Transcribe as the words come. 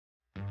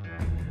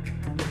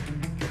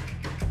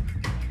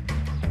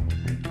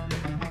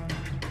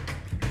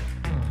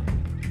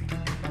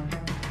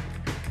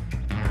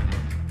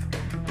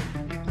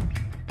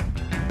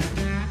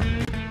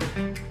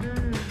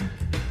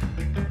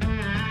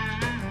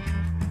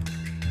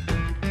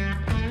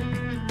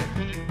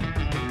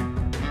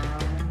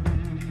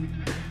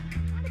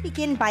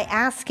begin by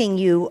asking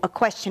you a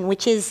question,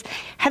 which is,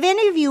 have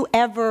any of you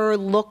ever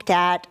looked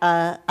at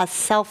a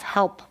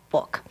self-help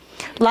book?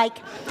 Like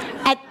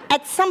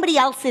at somebody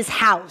else's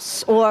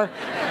house or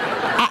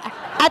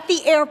at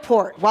the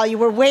airport while you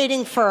were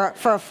waiting for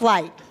a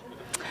flight?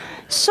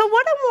 So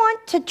what I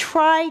want to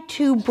try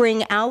to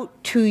bring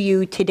out to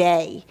you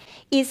today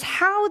is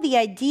how the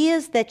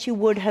ideas that you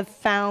would have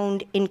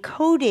found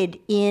encoded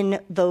in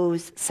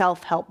those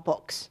self-help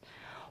books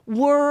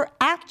were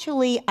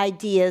actually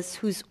ideas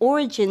whose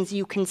origins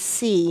you can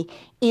see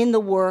in the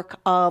work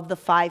of the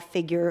 5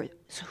 figures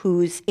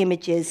whose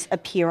images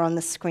appear on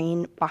the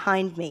screen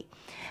behind me.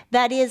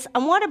 That is, I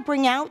want to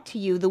bring out to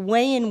you the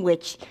way in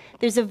which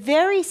there's a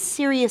very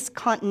serious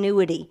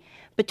continuity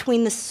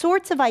between the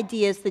sorts of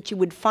ideas that you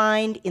would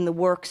find in the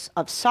works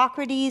of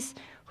Socrates,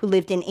 who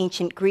lived in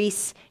ancient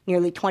Greece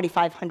nearly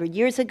 2,500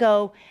 years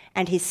ago,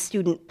 and his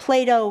student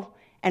Plato,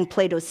 and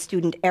Plato's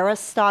student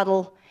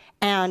Aristotle,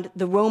 and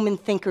the Roman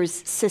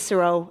thinkers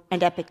Cicero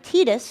and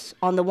Epictetus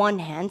on the one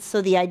hand,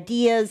 so the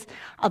ideas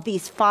of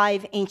these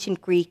 5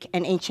 ancient Greek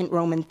and ancient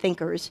Roman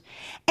thinkers,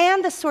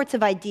 and the sorts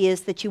of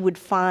ideas that you would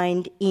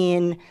find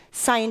in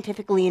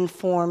scientifically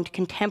informed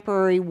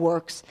contemporary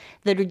works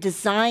that are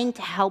designed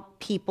to help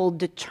people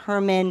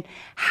determine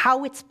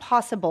how it's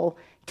possible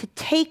to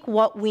take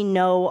what we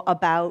know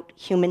about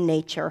human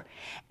nature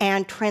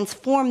and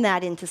transform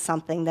that into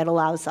something that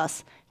allows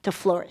us to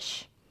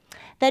flourish.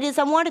 That is,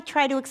 I want to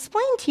try to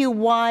explain to you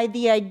why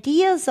the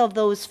ideas of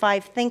those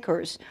 5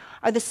 thinkers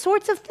are the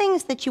sorts of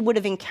things that you would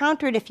have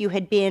encountered if you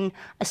had been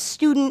a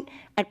student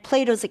at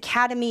Plato's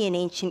Academy in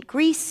ancient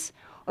Greece,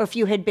 or if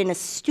you had been a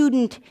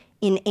student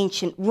in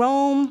ancient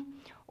Rome,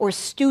 or a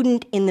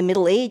student in the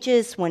Middle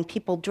Ages when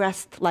people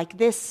dressed like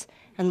this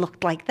and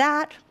looked like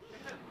that,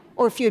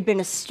 or if you had been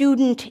a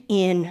student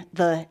in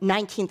the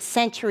 19th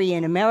century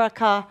in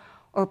America,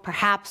 or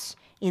perhaps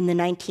in the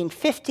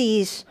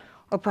 1950s,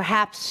 or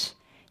perhaps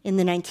in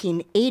the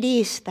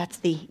 1980s, that's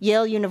the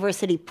Yale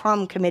University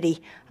Prom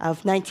Committee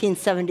of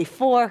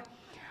 1974,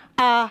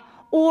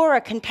 or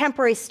a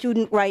contemporary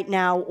student right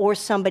now, or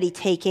somebody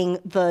taking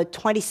the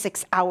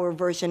 26-hour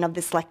version of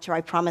this lecture.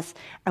 I promise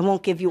I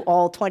won't give you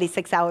all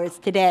 26 hours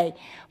today.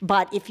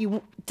 But if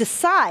you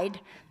decide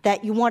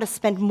that you want to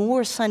spend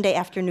more Sunday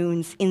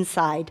afternoons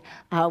inside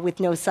with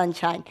no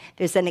sunshine,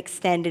 there's an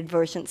extended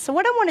version. So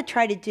what I want to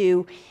try to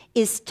do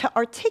is to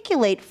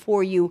articulate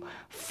for you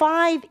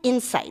 5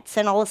 insights,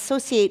 and I'll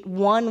associate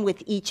one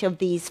with each of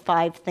these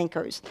 5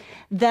 thinkers,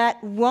 that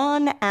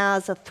run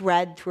as a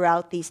thread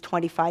throughout these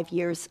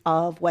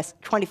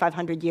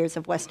 2,500 years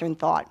of Western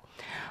thought.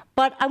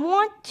 But I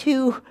want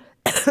to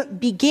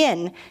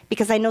begin,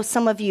 because I know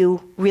some of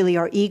you really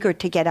are eager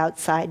to get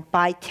outside,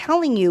 by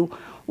telling you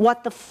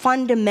what the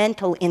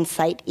fundamental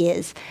insight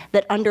is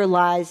that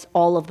underlies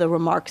all of the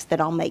remarks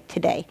that I'll make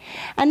today.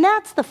 And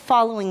that's the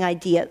following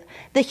idea.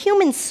 The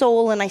human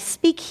soul, and I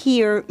speak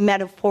here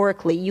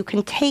metaphorically, you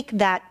can take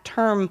that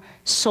term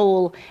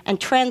soul and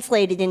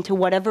translate it into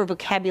whatever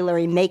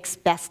vocabulary makes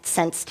best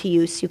sense to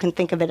you. So you can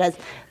think of it as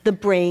the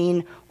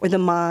brain or the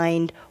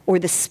mind or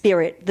the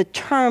spirit. The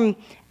term,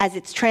 as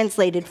it's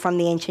translated from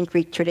the ancient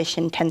Greek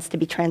tradition, tends to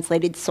be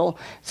translated soul.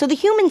 So the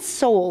human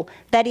soul,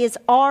 that is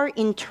our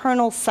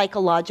internal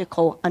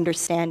psychological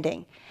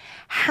understanding,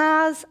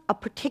 has a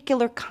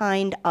particular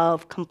kind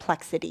of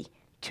complexity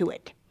to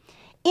it.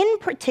 In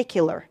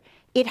particular,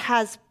 it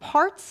has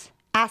parts,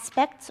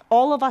 aspects,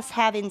 all of us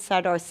have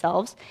inside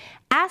ourselves,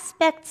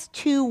 aspects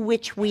to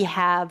which we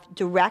have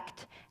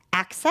direct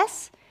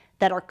access,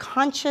 that are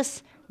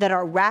conscious, that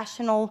are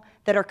rational,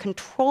 that are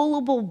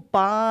controllable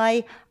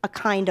by a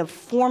kind of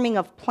forming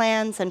of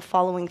plans and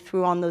following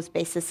through on those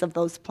basis of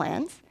those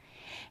plans.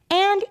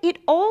 And it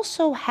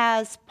also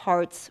has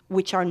parts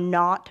which are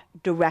not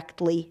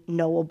directly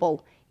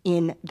knowable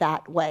in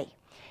that way.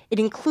 It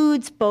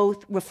includes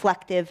both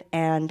reflective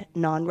and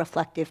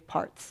non-reflective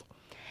parts.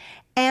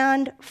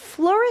 And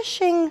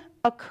flourishing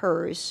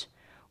occurs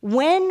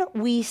when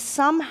we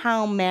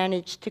somehow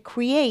manage to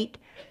create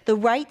the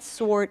right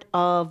sort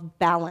of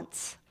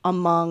balance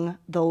among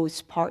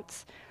those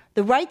parts,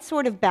 the right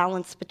sort of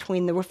balance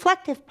between the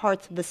reflective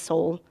parts of the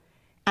soul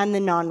and the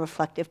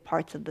non-reflective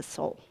parts of the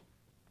soul.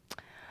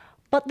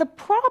 But the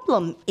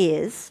problem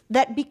is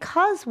that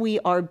because we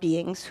are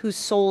beings whose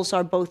souls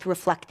are both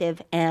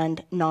reflective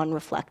and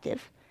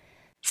non-reflective,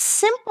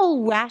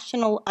 simple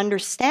rational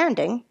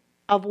understanding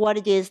of what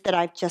it is that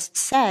I've just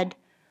said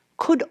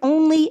could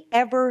only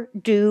ever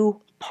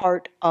do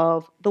part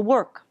of the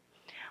work.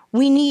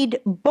 We need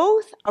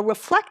both a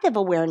reflective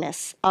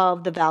awareness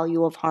of the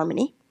value of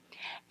harmony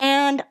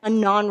and a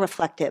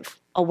non-reflective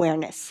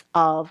awareness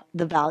of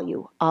the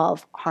value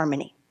of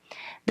harmony.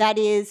 That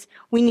is,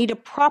 we need a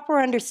proper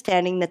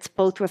understanding that's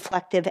both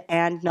reflective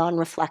and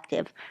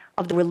non-reflective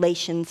of the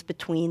relations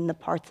between the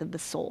parts of the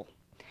soul.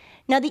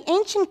 Now, the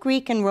ancient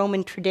Greek and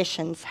Roman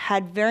traditions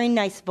had very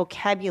nice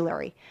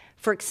vocabulary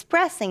for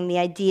expressing the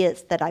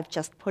ideas that I've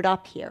just put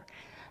up here.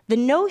 The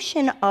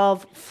notion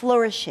of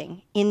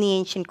flourishing in the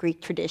ancient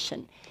Greek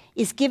tradition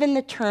is given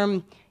the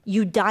term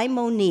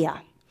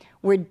eudaimonia,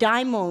 where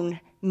daimon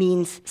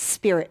means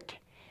spirit.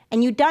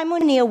 And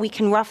eudaimonia we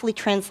can roughly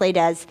translate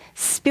as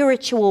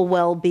spiritual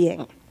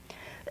well-being.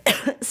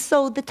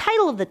 So the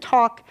title of the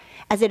talk,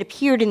 as it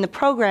appeared in the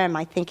program,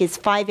 I think, is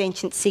 5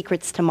 Ancient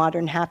Secrets to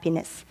Modern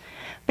Happiness.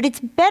 But it's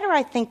better,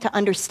 I think, to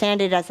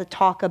understand it as a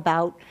talk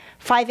about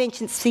 5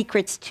 ancient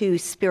secrets to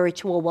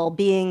spiritual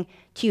well-being,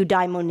 to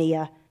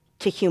eudaimonia,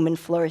 to human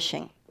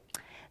flourishing.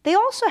 They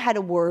also had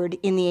a word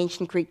in the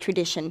ancient Greek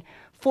tradition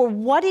for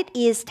what it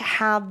is to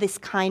have this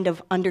kind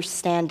of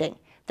understanding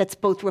that's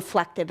both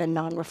reflective and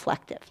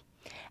non-reflective.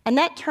 And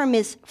that term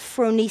is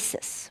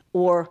phronesis,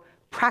 or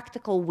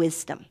practical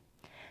wisdom.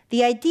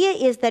 The idea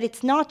is that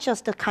it's not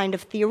just a kind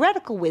of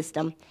theoretical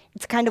wisdom,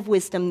 it's a kind of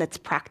wisdom that's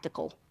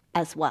practical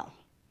as well.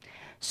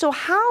 So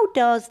how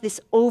does this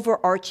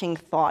overarching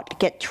thought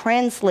get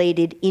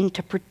translated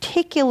into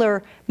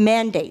particular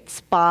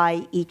mandates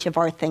by each of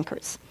our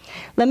thinkers?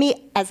 Let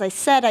me, as I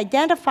said,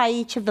 identify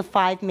each of the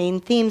 5 main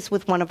themes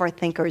with one of our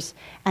thinkers,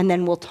 and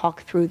then we'll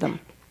talk through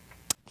them.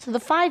 So the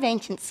 5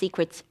 ancient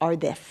secrets are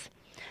this.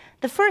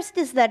 The first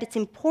is that it's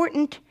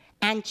important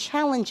and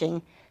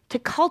challenging to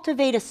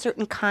cultivate a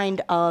certain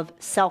kind of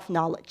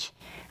self-knowledge,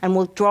 and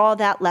we'll draw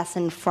that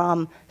lesson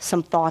from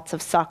some thoughts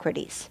of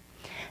Socrates.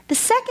 The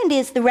second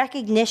is the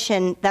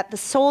recognition that the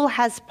soul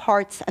has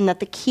parts and that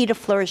the key to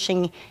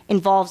flourishing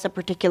involves a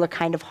particular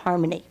kind of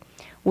harmony.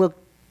 We'll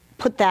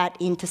put that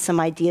into some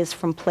ideas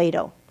from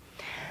Plato.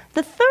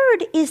 The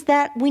third is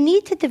that we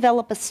need to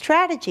develop a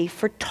strategy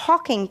for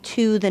talking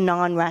to the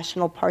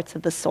non-rational parts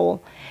of the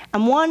soul.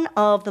 And one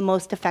of the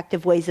most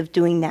effective ways of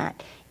doing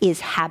that is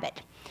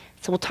habit.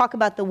 So we'll talk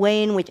about the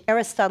way in which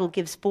Aristotle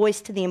gives voice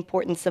to the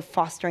importance of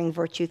fostering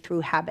virtue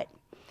through habit.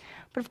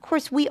 But of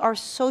course, we are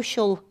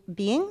social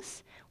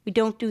beings. We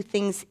don't do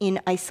things in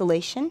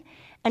isolation.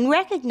 And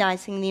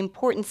recognizing the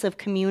importance of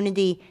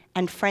community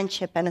and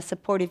friendship and a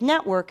supportive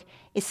network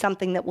is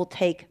something that we'll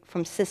take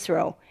from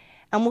Cicero.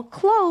 And we'll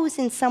close,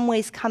 in some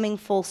ways, coming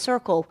full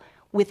circle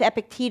with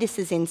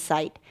Epictetus's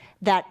insight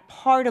that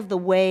part of the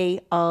way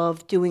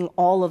of doing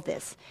all of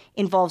this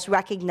involves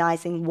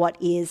recognizing what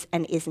is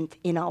and isn't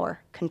in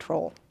our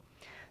control.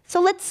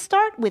 So let's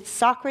start with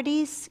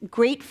Socrates,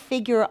 great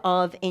figure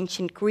of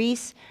ancient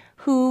Greece,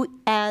 who,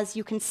 as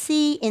you can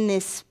see in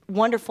this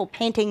wonderful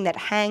painting that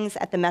hangs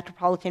at the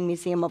Metropolitan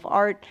Museum of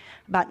Art,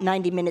 about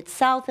 90 minutes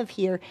south of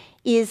here,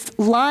 is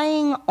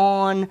lying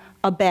on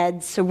a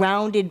bed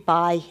surrounded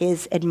by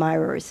his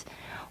admirers.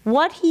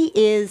 What he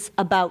is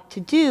about to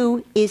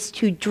do is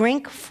to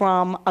drink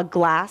from a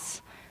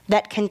glass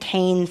that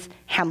contains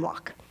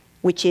hemlock,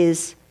 which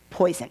is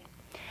poison.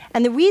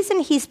 And the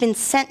reason he's been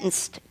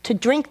sentenced to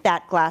drink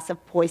that glass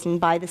of poison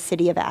by the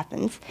city of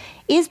Athens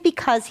is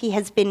because he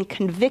has been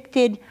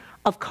convicted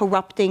of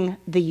corrupting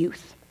the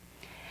youth.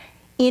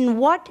 In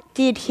what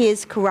did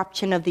his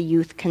corruption of the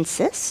youth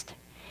consist?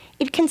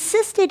 It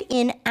consisted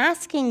in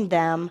asking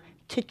them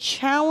to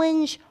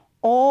challenge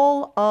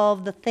all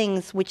of the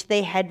things which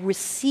they had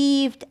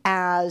received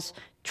as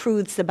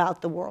truths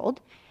about the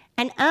world,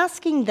 and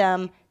asking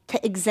them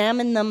to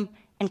examine them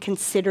and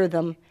consider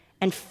them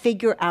and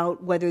figure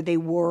out whether they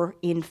were,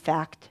 in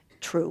fact,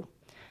 true.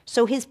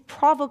 So his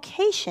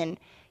provocation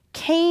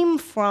came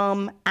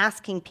from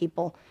asking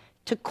people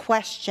to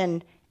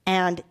question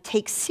and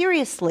take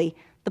seriously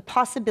the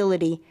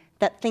possibility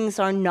that things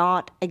are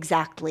not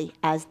exactly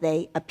as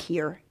they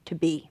appear to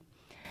be.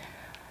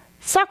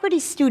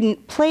 Socrates'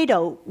 student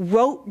Plato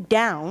wrote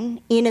down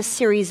in a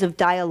series of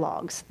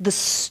dialogues the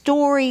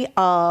story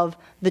of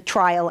the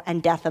trial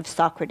and death of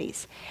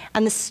Socrates.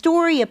 And the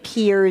story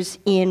appears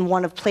in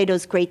one of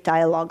Plato's great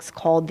dialogues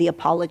called the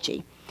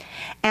Apology.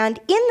 And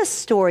in the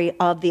story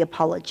of the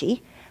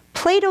Apology,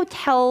 Plato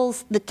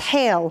tells the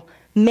tale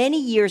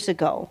many years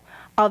ago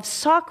of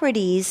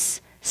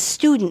Socrates'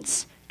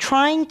 students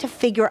trying to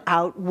figure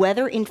out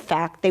whether, in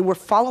fact, they were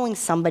following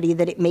somebody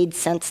that it made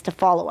sense to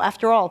follow.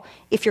 After all,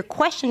 if you're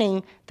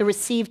questioning the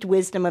received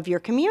wisdom of your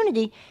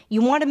community,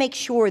 you want to make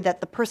sure that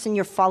the person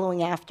you're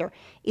following after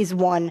is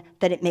one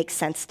that it makes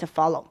sense to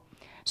follow.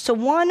 So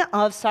one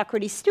of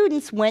Socrates'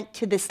 students went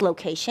to this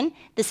location.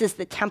 This is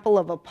the Temple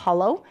of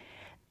Apollo.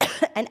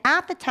 And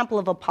at the Temple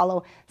of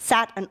Apollo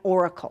sat an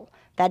oracle.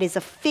 That is,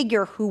 a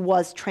figure who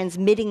was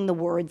transmitting the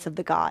words of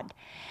the god.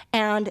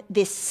 And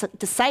this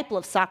disciple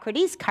of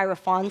Socrates,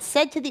 Chaerephon,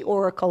 said to the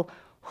oracle,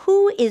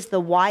 "Who is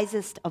the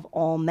wisest of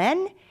all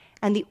men?"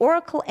 And the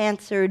oracle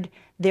answered,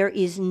 "There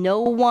is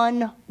no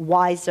one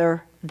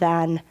wiser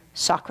than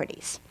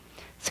Socrates."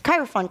 So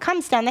Chaerephon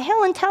comes down the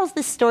hill and tells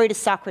this story to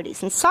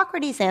Socrates. And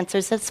Socrates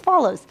answers as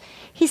follows.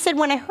 He said,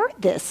 "When I heard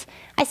this,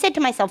 I said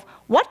to myself,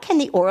 what can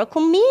the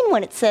oracle mean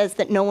when it says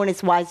that no one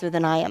is wiser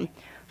than I am?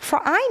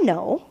 For I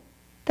know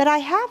that I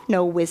have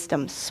no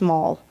wisdom,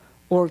 small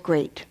or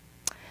great."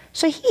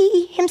 So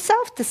he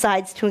himself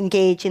decides to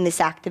engage in this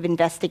active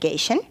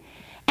investigation.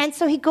 And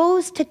so he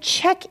goes to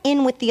check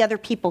in with the other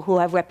people who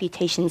have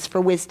reputations for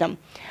wisdom.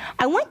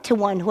 I went to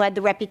one who had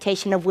the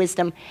reputation of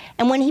wisdom,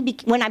 and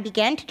when I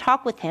began to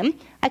talk with him,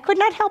 I could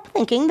not help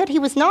thinking that he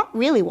was not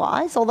really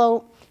wise,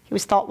 although he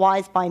was thought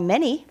wise by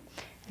many,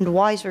 and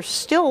wiser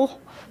still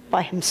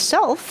by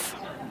himself.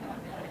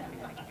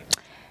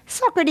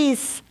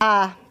 Socrates,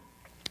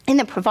 in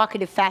a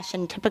provocative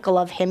fashion typical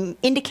of him,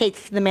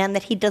 indicates to the man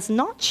that he does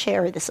not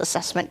share this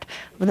assessment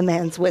of the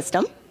man's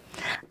wisdom,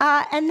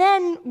 and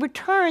then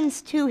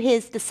returns to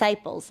his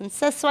disciples and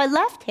says, "So I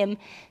left him,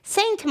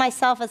 saying to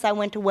myself as I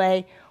went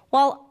away,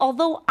 well,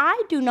 although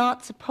I do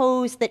not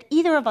suppose that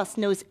either of us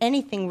knows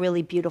anything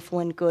really beautiful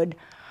and good,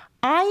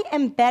 I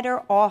am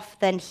better off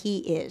than he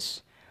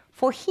is.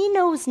 For he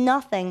knows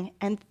nothing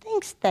and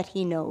thinks that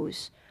he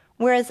knows,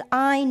 whereas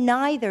I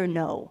neither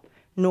know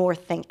nor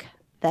think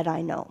that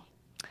I know."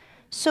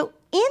 So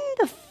in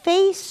the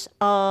face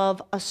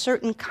of a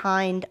certain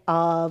kind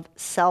of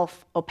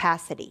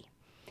self-opacity,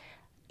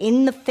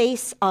 in the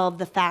face of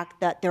the fact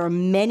that there are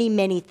many,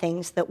 many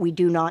things that we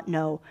do not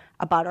know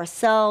about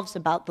ourselves,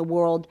 about the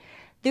world,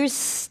 there's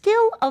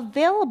still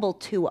available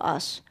to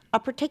us a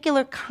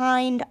particular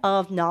kind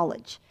of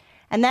knowledge,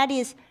 and that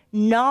is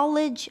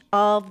knowledge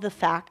of the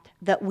fact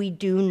that we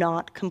do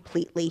not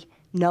completely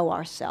know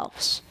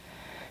ourselves.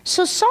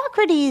 So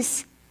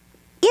Socrates'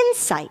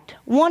 insight,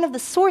 one of the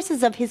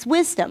sources of his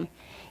wisdom,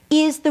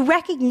 is the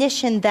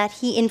recognition that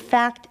he in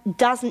fact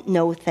doesn't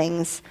know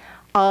things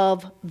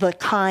of the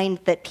kind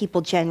that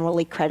people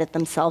generally credit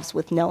themselves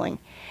with knowing.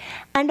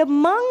 And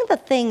among the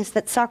things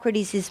that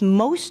Socrates is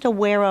most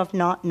aware of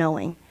not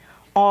knowing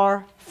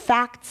are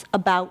facts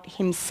about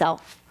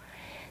himself.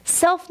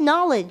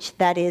 Self-knowledge,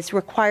 that is,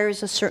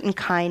 requires a certain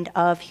kind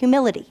of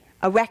humility,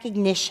 a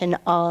recognition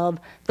of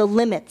the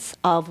limits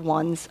of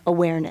one's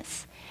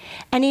awareness.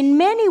 And in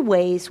many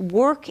ways,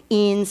 work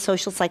in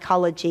social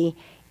psychology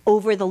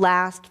over the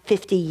last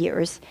 50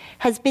 years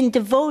has been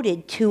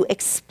devoted to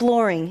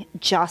exploring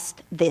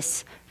just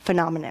this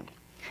phenomenon.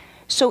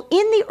 So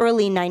in the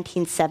early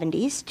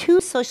 1970s, two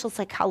social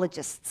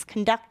psychologists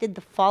conducted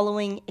the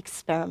following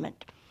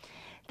experiment.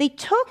 They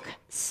took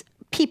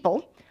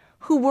people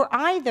who were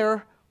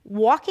either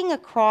walking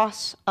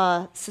across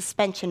a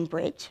suspension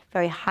bridge,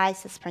 very high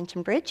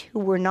suspension bridge, who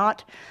were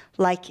not,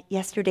 like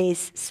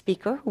yesterday's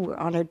speaker, who we're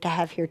honored to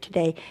have here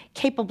today,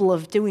 capable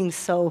of doing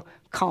so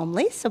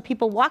calmly. So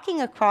people walking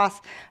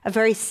across a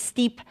very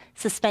steep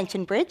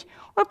suspension bridge,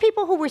 or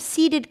people who were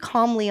seated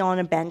calmly on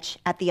a bench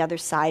at the other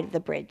side of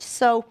the bridge.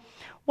 So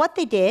what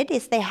they did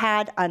is they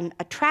had an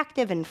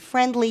attractive and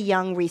friendly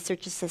young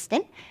research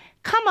assistant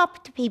come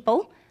up to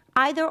people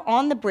either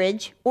on the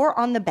bridge or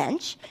on the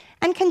bench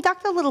and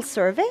conduct a little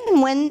survey.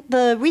 And when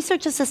the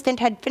research assistant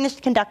had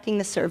finished conducting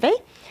the survey,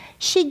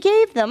 she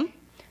gave them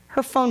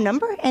her phone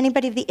number.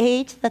 Anybody of the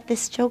age that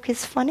this joke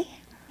is funny?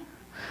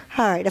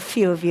 All right, a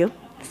few of you.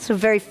 It's a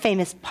very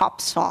famous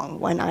pop song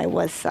when I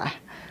was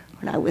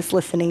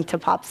listening to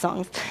pop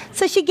songs.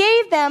 So she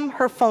gave them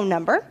her phone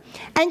number,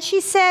 and she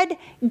said,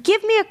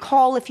 "Give me a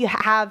call if you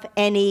have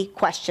any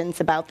questions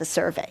about the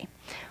survey."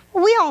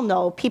 Well, we all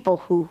know people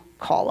who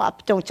call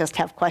up don't just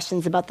have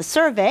questions about the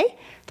survey.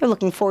 They're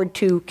looking forward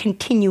to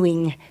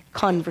continuing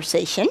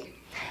conversation.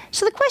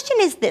 So the question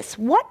is this: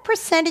 what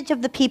percentage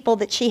of the people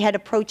that she had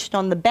approached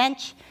on the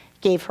bench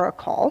gave her a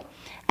call,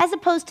 as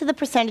opposed to the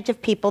percentage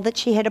of people that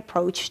she had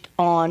approached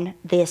on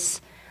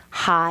this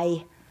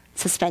high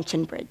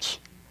suspension bridge?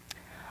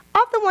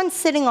 Of the ones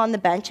sitting on the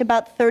bench,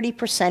 about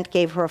 30%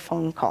 gave her a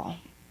phone call.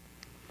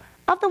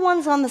 Of the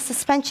ones on the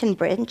suspension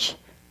bridge,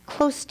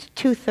 close to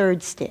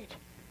 2/3 did.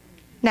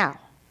 Now,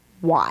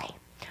 why?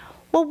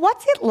 Well,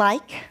 what's it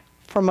like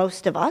for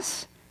most of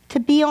us to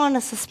be on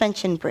a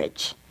suspension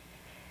bridge?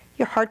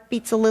 Your heart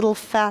beats a little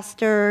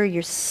faster,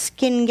 your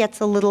skin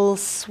gets a little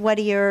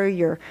sweatier,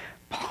 your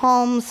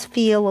palms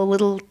feel a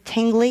little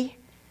tingly.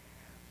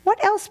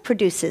 What else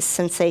produces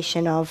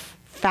sensation of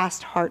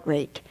fast heart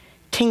rate,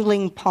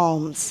 tingling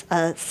palms,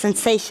 a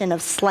sensation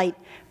of slight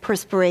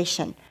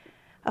perspiration,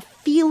 a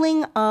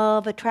feeling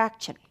of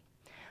attraction?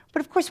 But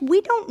of course,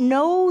 we don't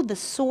know the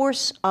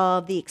source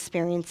of the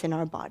experience in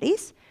our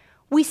bodies.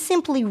 We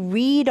simply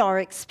read our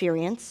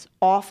experience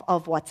off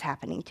of what's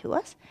happening to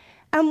us.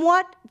 And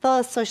what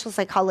the social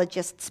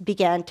psychologists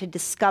began to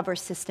discover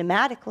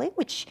systematically,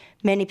 which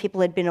many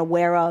people had been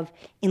aware of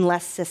in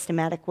less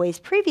systematic ways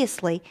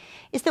previously,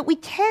 is that we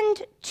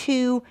tend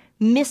to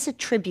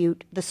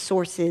misattribute the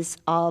sources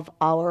of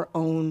our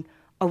own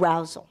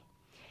arousal.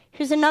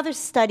 Here's another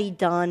study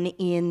done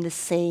in the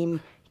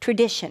same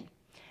tradition.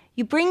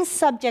 You bring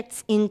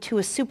subjects into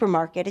a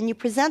supermarket and you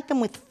present them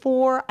with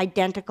 4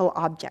 identical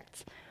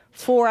objects,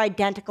 4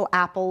 identical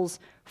apples,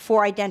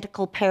 4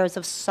 identical pairs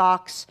of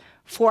socks,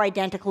 4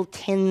 identical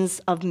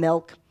tins of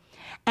milk,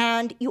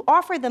 and you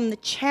offer them the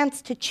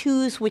chance to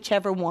choose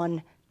whichever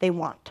one they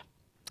want.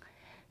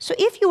 So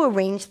if you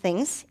arrange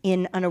things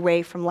in an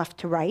array from left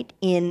to right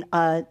in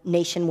a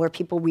nation where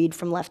people read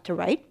from left to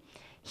right,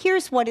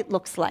 here's what it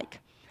looks like.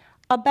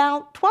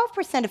 About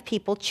 12% of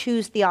people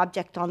choose the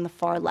object on the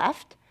far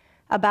left,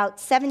 about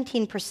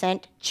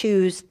 17%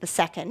 choose the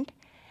second,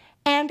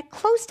 and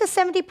close to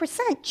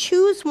 70%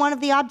 choose one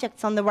of the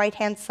objects on the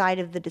right-hand side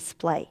of the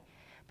display.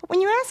 But when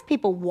you ask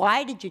people,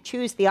 why did you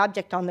choose the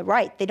object on the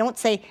right, they don't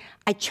say,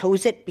 I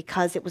chose it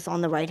because it was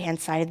on the right-hand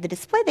side of the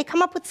display. They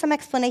come up with some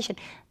explanation.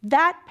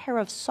 That pair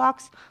of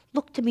socks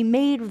looked to be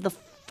made of the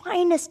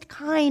finest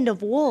kind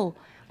of wool.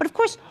 But of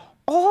course,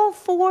 all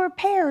 4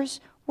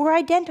 pairs were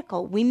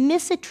identical. We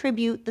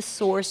misattribute the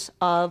source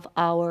of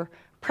our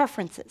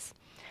preferences.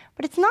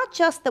 But it's not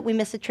just that we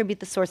misattribute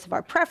the source of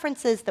our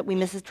preferences, that we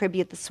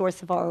misattribute the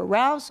source of our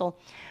arousal.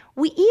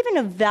 We even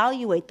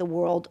evaluate the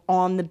world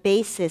on the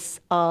basis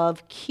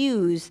of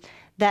cues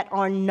that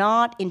are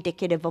not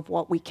indicative of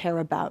what we care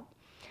about.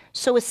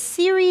 So a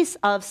series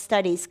of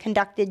studies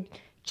conducted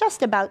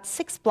just about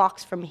 6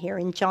 blocks from here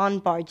in John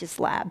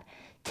Barge's lab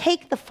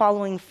take the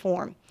following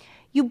form.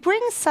 You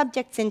bring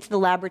subjects into the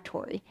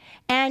laboratory,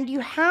 and you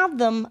have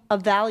them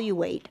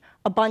evaluate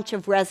a bunch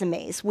of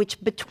resumes,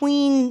 which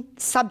between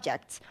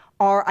subjects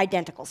are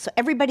identical. So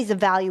everybody's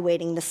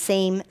evaluating the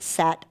same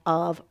set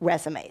of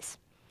resumes.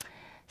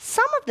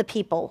 Some of the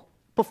people,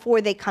 before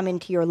they come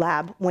into your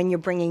lab, when you're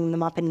bringing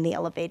them up in the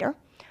elevator,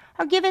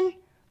 are given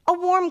a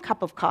warm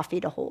cup of coffee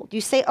to hold.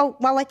 You say, oh,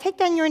 while I take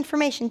down your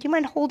information, do you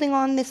mind holding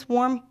on this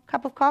warm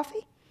cup of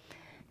coffee?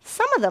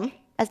 Some of them,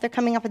 as they're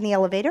coming up in the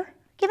elevator, are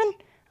given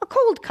a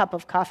cold cup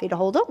of coffee to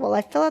hold. Oh, well,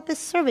 I fill out this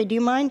survey. Do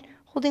you mind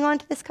holding on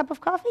to this cup of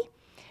coffee?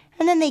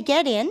 And then they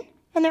get in,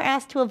 and they're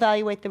asked to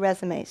evaluate the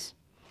resumes.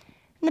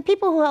 And the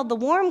people who held the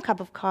warm cup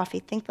of coffee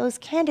think those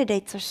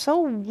candidates are so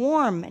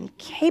warm and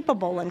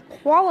capable and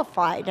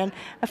qualified and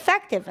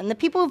effective. And the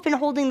people who've been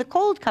holding the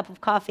cold cup of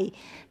coffee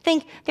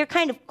think they're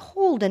kind of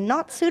cold and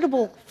not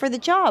suitable for the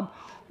job.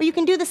 Or you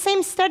can do the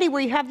same study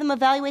where you have them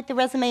evaluate the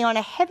resume on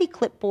a heavy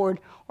clipboard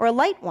or a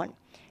light one.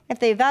 If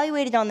they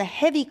evaluate it on the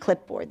heavy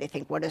clipboard, they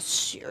think, what a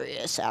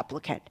serious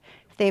applicant.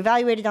 If they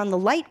evaluate it on the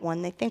light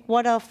one, they think,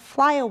 what a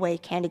flyaway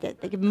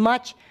candidate. They give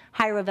much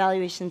higher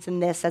evaluations in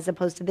this as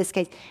opposed to this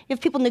case. You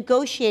have people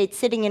negotiate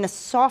sitting in a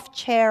soft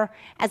chair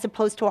as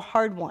opposed to a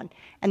hard one,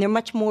 and they're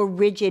much more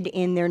rigid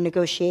in their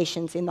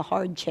negotiations in the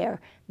hard chair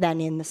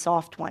than in the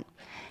soft one.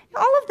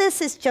 All of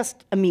this is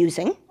just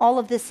amusing. All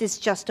of this is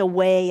just a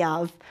way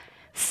of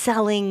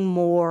selling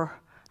more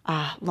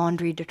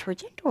laundry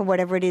detergent or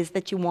whatever it is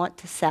that you want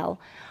to sell.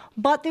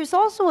 But there's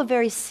also a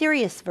very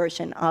serious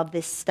version of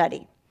this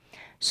study.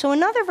 So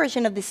another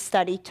version of this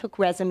study took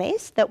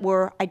resumes that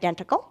were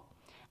identical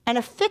and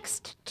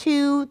affixed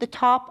to the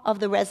top of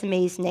the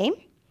resume's name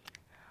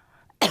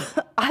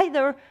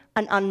either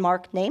an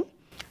unmarked name,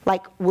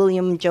 like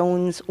William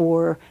Jones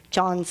or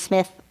John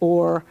Smith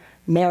or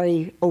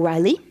Mary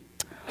O'Reilly,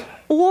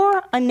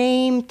 or a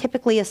name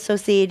typically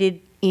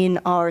associated in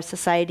our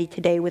society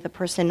today with a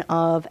person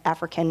of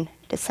African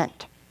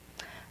descent,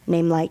 a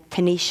name like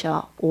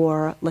Tanisha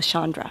or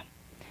Lashandra.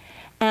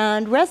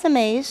 And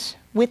resumes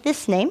with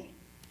this name,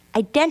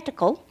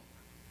 identical,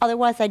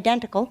 otherwise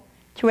identical,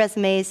 to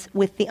resumes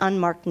with the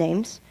unmarked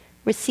names,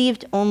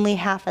 received only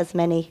half as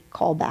many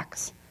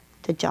callbacks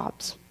to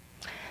jobs.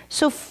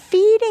 So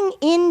feeding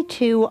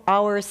into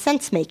our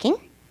sense-making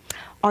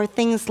are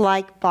things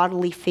like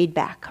bodily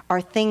feedback,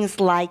 are things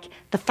like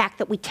the fact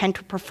that we tend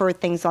to prefer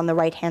things on the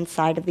right-hand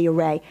side of the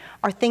array,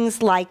 are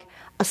things like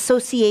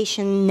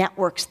association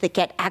networks that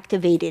get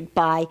activated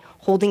by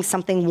holding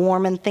something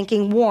warm and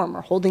thinking warm,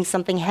 or holding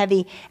something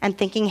heavy and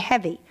thinking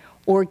heavy,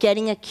 or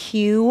getting a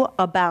cue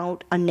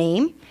about a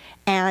name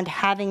and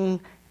having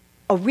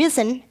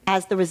arisen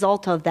as the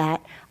result of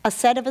that a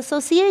set of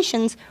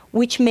associations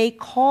which may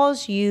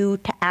cause you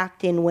to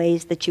act in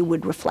ways that you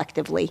would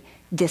reflectively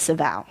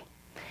disavow.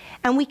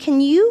 And we can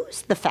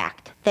use the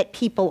fact that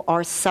people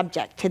are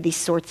subject to these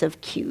sorts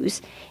of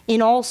cues in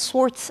all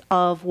sorts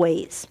of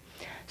ways.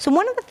 So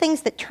one of the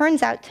things that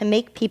turns out to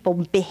make people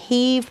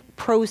behave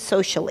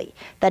pro-socially,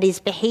 that is,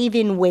 behave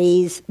in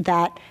ways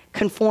that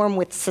conform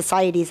with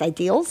society's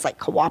ideals, like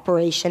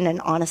cooperation and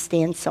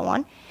honesty and so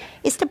on,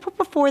 is to put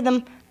before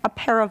them a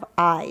pair of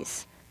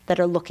eyes that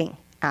are looking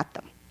at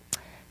them.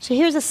 So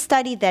here's a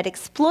study that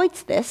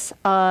exploits this.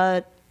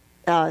 Office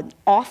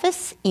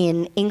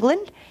in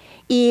England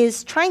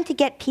is trying to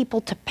get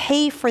people to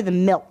pay for the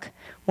milk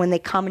when they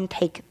come and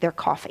take their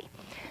coffee.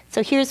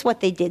 So here's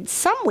what they did.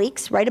 Some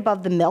weeks, right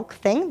above the milk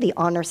thing, the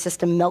honor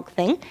system milk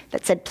thing,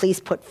 that said, please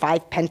put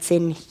 5 pence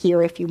in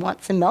here if you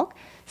want some milk.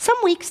 Some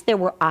weeks there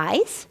were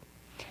eyes,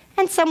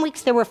 and some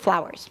weeks there were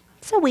flowers.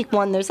 So week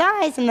 1 there's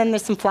eyes, and then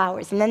there's some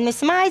flowers, and then there's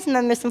some eyes, and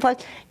then there's some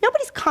flowers.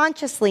 Nobody's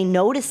consciously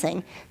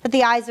noticing that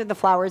the eyes or the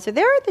flowers are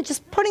there. They're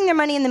just putting their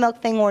money in the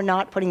milk thing or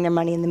not putting their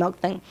money in the milk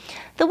thing.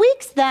 The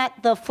weeks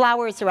that the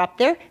flowers are up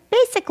there,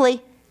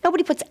 basically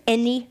nobody puts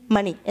any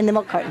money in the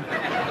milk carton.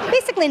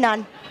 Basically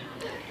none.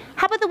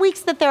 How about the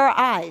weeks that there are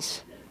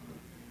eyes?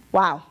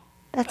 Wow,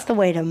 that's the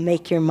way to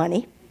make your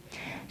money.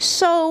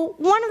 So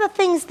one of the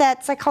things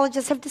that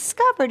psychologists have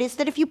discovered is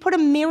that if you put a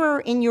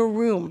mirror in your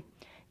room,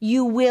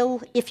 you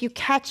will, if you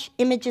catch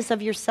images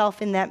of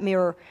yourself in that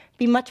mirror,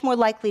 be much more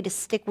likely to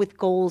stick with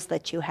goals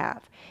that you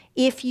have.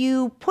 If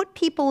you put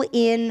people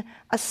in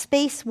a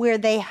space where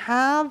they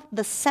have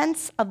the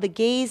sense of the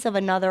gaze of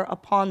another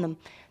upon them,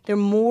 they're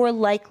more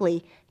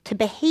likely to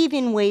behave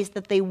in ways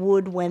that they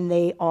would when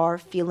they are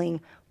feeling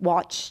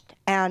watched.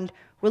 And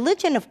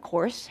religion, of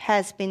course,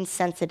 has been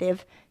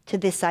sensitive to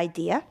this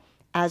idea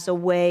as a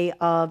way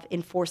of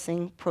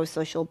enforcing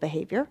pro-social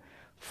behavior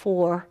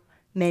for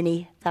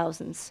many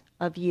thousands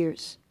of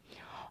years.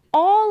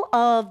 All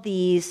of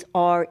these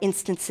are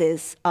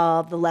instances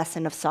of the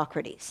lesson of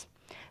Socrates,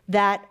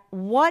 that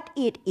what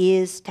it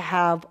is to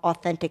have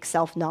authentic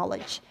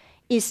self-knowledge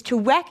is to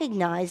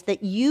recognize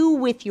that you,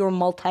 with your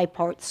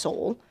multi-part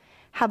soul,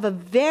 have a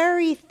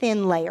very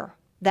thin layer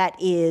that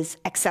is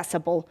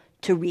accessible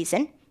to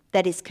reason,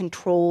 that is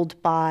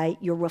controlled by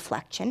your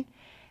reflection,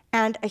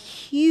 and a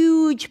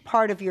huge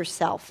part of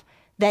yourself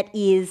that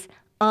is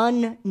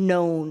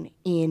unknown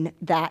in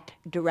that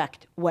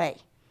direct way.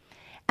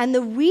 And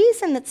the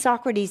reason that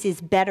Socrates is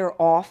better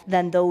off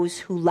than those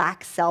who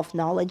lack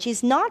self-knowledge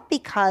is not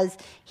because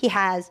he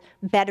has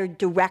better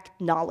direct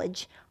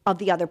knowledge of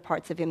the other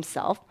parts of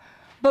himself,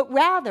 but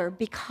rather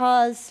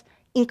because,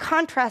 in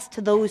contrast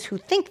to those who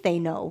think they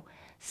know,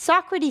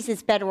 Socrates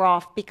is better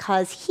off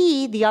because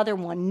he, the other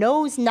one,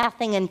 knows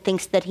nothing and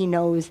thinks that he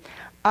knows.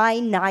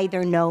 I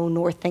neither know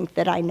nor think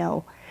that I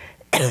know.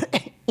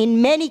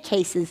 In many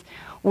cases,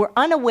 we're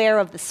unaware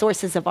of the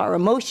sources of our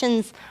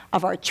emotions,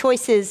 of our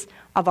choices,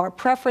 of our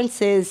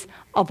preferences,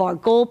 of our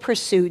goal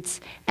pursuits,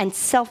 and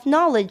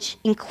self-knowledge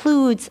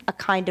includes a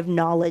kind of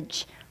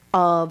knowledge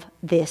of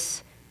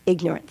this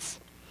ignorance.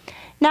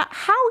 Now,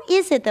 how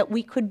is it that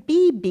we could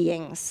be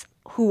beings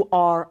who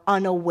are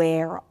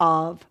unaware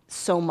of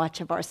so much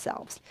of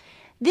ourselves?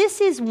 This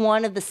is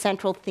one of the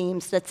central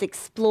themes that's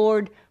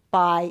explored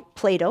by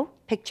Plato,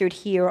 pictured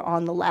here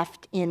on the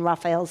left in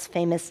Raphael's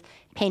famous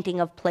painting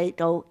of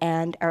Plato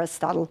and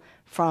Aristotle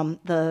from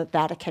the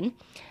Vatican.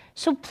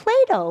 So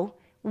Plato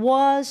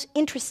was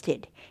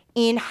interested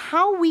in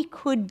how we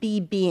could be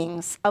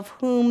beings of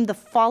whom the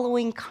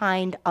following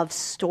kind of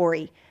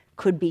story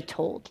could be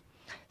told.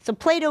 So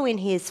Plato, in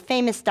his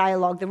famous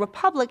dialogue, The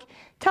Republic,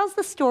 tells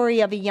the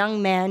story of a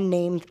young man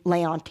named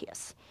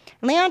Leontius.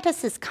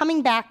 Leontius is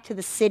coming back to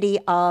the city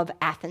of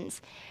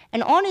Athens,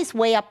 and on his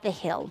way up the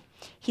hill,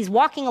 he's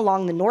walking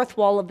along the north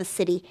wall of the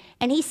city,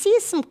 and he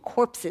sees some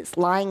corpses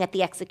lying at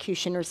the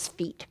executioner's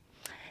feet.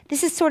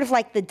 This is sort of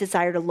like the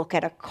desire to look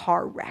at a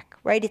car wreck,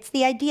 right? It's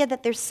the idea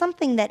that there's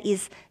something that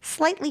is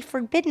slightly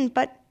forbidden,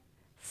 but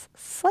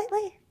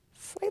slightly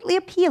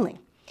appealing.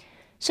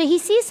 So he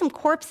sees some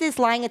corpses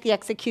lying at the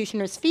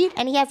executioner's feet,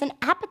 and he has an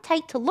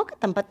appetite to look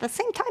at them, but at the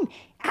same time,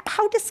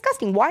 how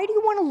disgusting. Why do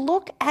you want to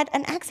look at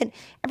an accident?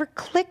 Ever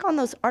click on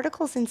those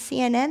articles in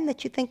CNN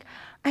that you think,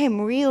 I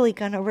am really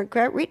going to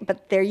regret reading,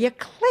 but there you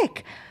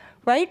click,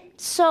 right?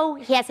 So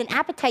he has an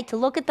appetite to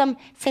look at them.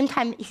 Same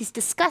time, he's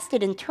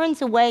disgusted and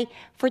turns away.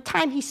 For a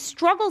time, he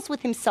struggles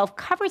with himself,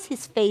 covers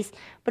his face,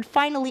 but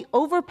finally,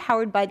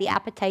 overpowered by the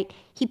appetite,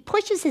 he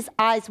pushes his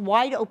eyes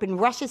wide open,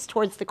 rushes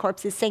towards the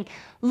corpses, saying,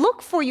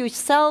 "Look for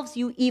yourselves,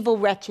 you evil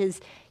wretches.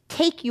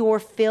 Take your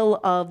fill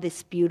of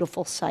this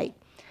beautiful sight."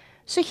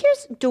 So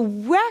here's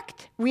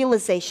direct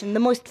realization, the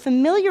most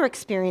familiar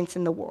experience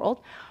in the world,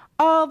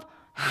 of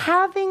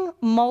having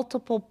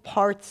multiple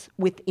parts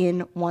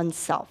within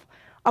oneself.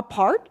 A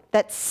part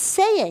that's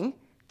saying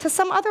to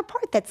some other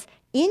part that's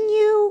in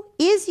you,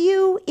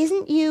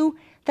 isn't you,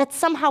 that's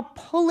somehow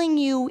pulling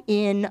you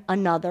in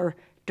another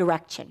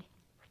direction.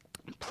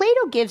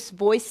 Plato gives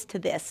voice to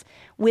this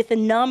with a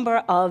number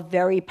of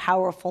very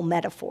powerful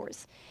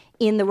metaphors.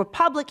 In The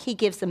Republic, he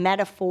gives a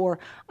metaphor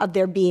of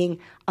there being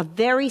a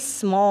very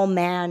small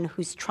man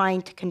who's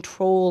trying to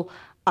control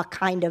a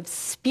kind of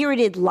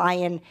spirited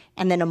lion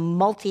and then a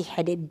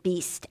multi-headed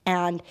beast.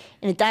 And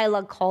in a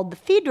dialogue called The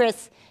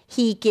Phaedrus,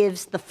 he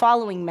gives the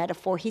following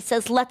metaphor. He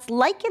says, let's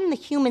liken the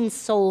human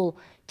soul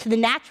to the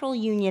natural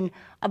union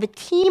of a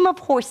team of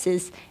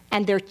horses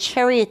and their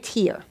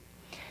charioteer.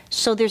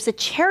 So there's a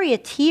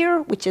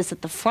charioteer, which is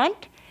at the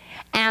front,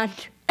 and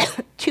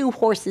two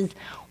horses.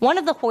 One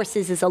of the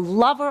horses is a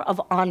lover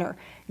of honor,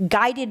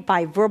 guided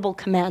by verbal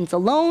commands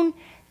alone.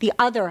 The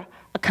other,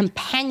 a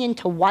companion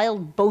to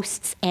wild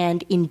boasts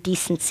and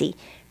indecency,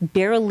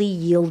 barely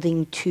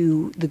yielding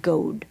to the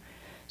goad.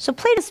 So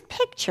Plato's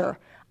picture,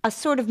 a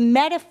sort of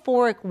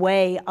metaphoric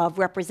way of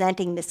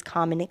representing this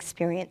common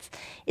experience,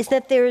 is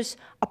that there's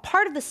a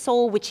part of the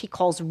soul which he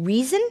calls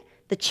reason,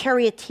 the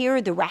charioteer,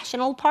 the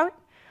rational part,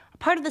 a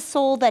part of the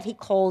soul that he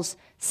calls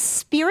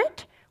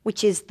spirit,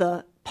 which is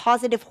the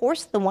positive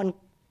horse, the one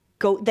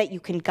that you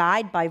can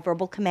guide by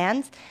verbal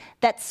commands,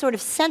 that's sort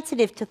of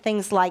sensitive to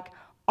things like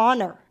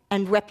honor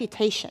and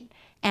reputation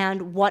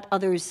and what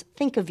others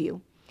think of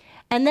you.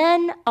 And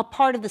then a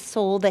part of the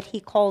soul that he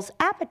calls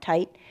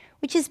appetite,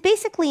 which is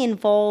basically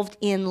involved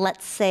in,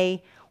 let's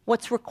say,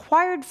 what's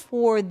required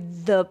for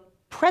the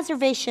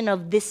preservation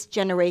of this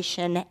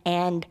generation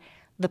and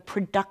the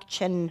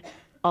production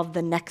of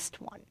the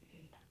next one.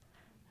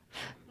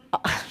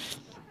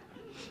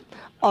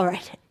 All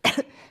right.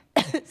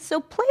 So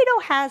Plato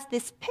has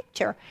this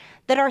picture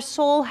that our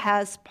soul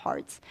has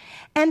parts.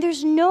 And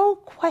there's no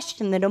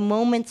question that a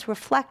moment's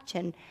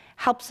reflection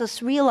helps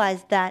us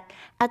realize that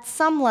at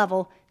some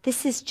level,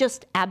 this is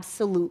just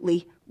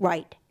absolutely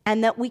right.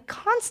 And that we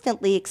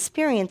constantly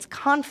experience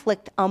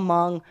conflict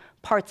among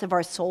parts of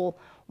our soul,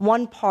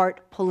 one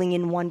part pulling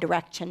in one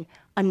direction,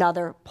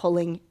 another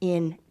pulling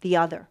in the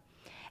other.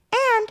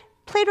 And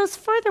Plato Plato's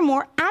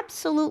furthermore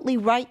absolutely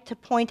right to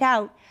point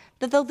out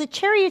that though the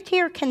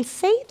charioteer can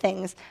say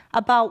things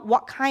about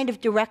what kind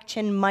of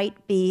direction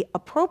might be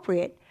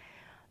appropriate,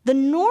 the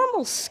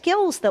normal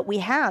skills that we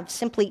have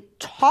simply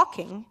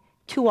talking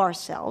to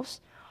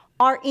ourselves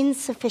are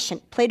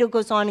insufficient. Plato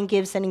goes on and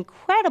gives an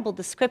incredible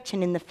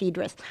description in the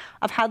Phaedrus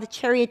of how the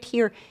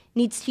charioteer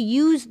needs to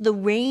use the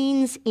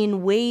reins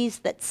in ways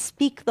that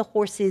speak the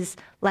horse's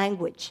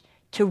language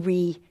to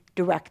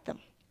redirect them.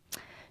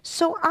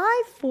 So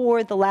I,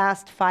 for the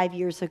last 5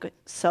 years or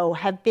so,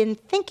 have been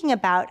thinking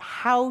about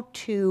how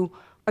to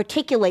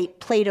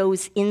articulate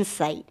Plato's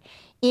insight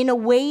in a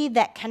way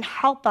that can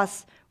help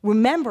us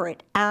remember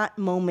it at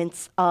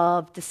moments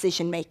of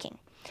decision-making.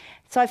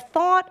 So I've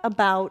thought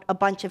about a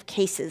bunch of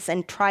cases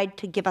and tried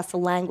to give us a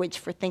language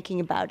for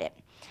thinking about it.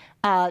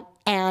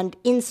 And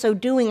in so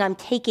doing, I'm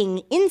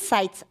taking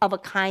insights of a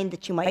kind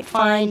that you might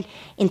find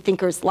in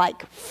thinkers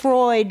like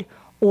Freud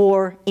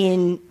or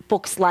in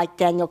books like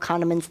Daniel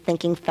Kahneman's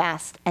Thinking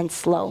Fast and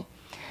Slow.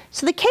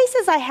 So the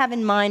cases I have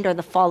in mind are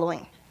the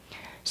following.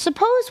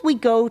 Suppose we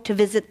go to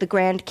visit the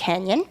Grand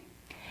Canyon,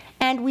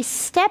 and we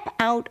step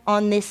out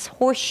on this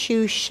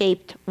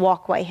horseshoe-shaped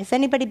walkway. Has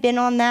anybody been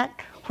on that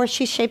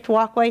horseshoe-shaped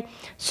walkway?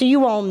 So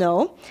you all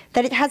know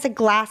that it has a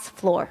glass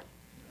floor.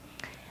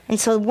 And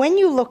so when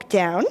you look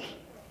down,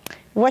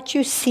 what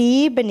you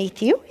see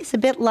beneath you is a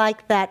bit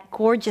like that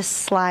gorgeous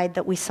slide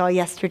that we saw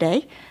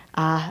yesterday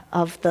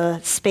of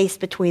the space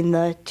between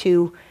the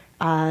two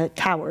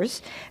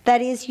towers. That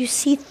is, you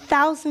see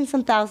thousands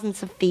and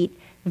thousands of feet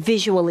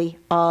visually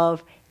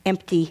of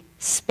empty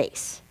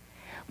space.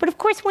 But of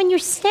course, when you're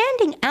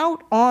standing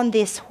out on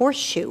this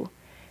horseshoe,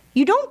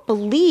 you don't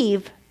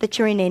believe that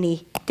you're in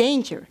any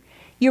danger.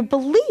 Your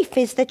belief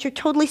is that you're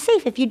totally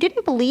safe. If you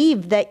didn't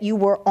believe that you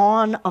were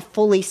on a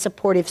fully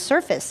supportive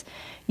surface,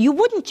 you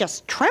wouldn't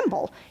just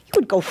tremble. You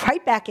would go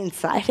right back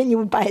inside and you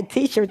would buy a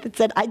t-shirt that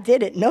said, "I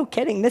did it, no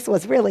kidding, this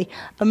was really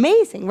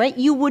amazing," right?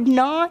 You would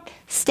not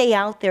stay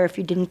out there if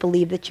you didn't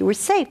believe that you were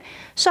safe.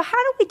 So how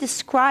do we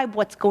describe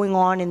what's going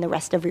on in the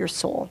rest of your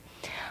soul?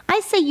 I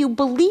say you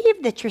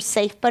believe that you're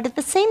safe, but at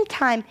the same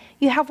time,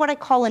 you have what I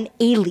call an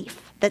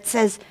A-leaf that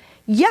says,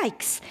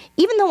 yikes,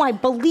 even though I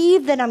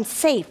believe that I'm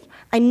safe,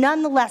 I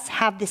nonetheless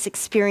have this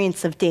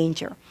experience of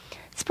danger.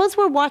 Suppose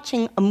we're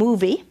watching a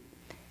movie.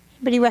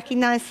 Anybody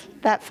recognize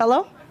that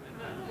fellow?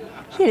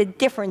 He had a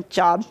different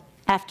job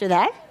after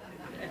that.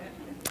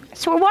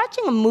 So we're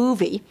watching a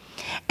movie,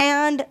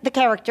 and the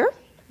character,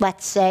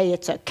 let's say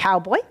it's a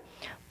cowboy,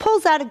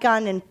 pulls out a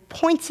gun and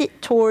points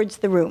it towards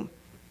the room.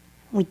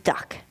 We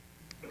duck.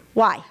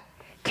 Why?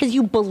 Because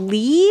you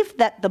believe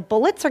that the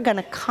bullets are going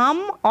to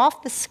come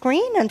off the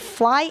screen and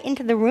fly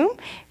into the room?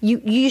 You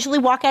usually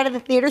walk out of the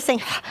theater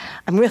saying,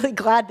 "I'm really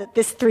glad that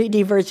this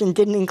 3D version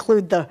didn't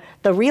include the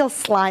real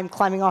slime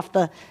climbing off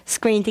the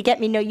screen to get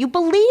me." No, you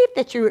believe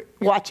that you're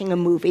watching a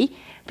movie,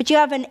 but you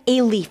have an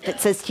A-leaf that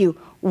says to you,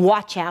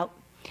 watch out.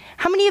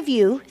 How many of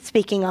you,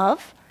 speaking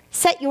of,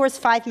 set yours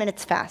 5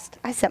 minutes fast?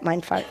 I set mine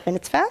 5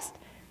 minutes fast,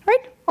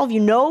 right? All of you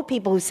know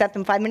people who set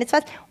them 5 minutes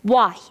fast.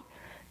 Why?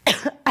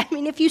 I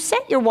mean, if you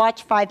set your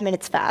watch 5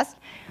 minutes fast,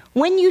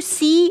 when you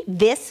see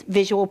this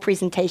visual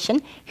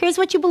presentation, here's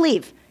what you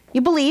believe.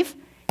 You believe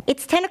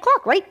it's 10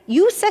 o'clock, right?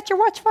 You set your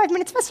watch 5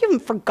 minutes fast. You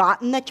haven't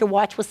forgotten that your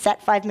watch was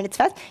set 5 minutes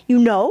fast. You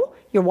know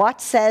your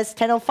watch says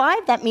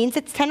 10:05. That means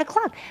it's 10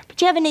 o'clock.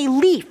 But you have a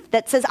leaf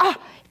that says,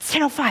 it's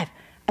 10:05.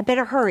 I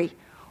better hurry.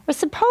 Or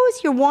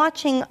suppose you're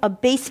watching a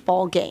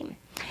baseball game,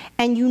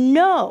 and you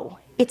know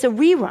it's a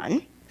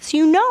rerun, so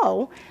you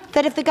know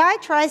that if the guy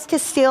tries to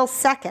steal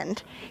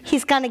second,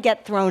 he's going to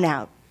get thrown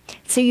out.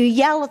 So you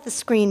yell at the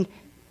screen,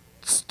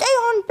 "Stay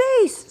on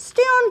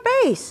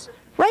base,"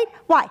 right?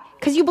 Why?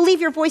 Because you believe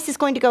your voice is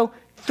going to go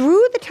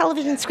through the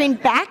television screen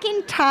back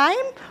in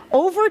time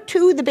over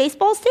to the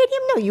baseball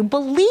stadium? No, you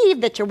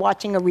believe that you're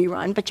watching a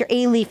rerun, but your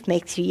A-leaf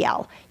makes you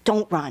yell,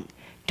 "Don't run,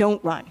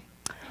 don't run."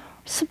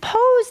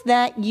 Suppose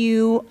that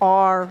you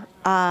are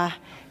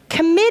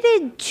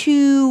committed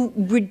to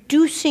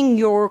reducing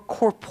your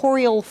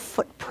corporeal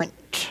footprint.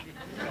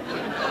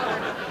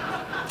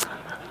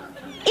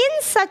 In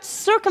such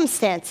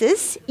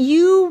circumstances,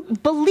 you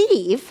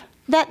believe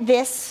that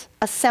this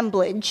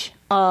assemblage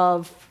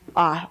of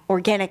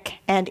organic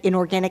and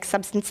inorganic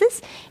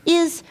substances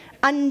is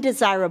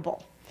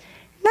undesirable.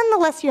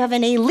 Nonetheless, you have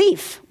an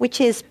A-leaf, which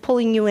is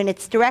pulling you in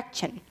its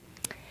direction.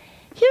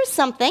 Here's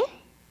something,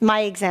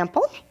 my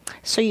example,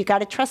 so you got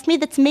to trust me,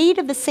 that's made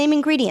of the same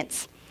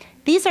ingredients.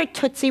 These are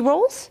Tootsie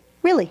Rolls,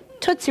 really,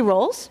 Tootsie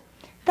Rolls.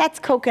 That's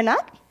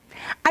coconut.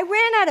 I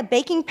ran out of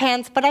baking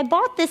pans, but I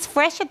bought this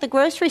fresh at the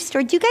grocery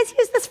store. Do you guys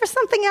use this for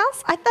something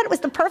else? I thought it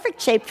was the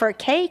perfect shape for a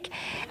cake.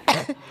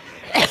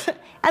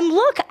 And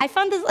look, I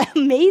found this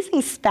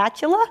amazing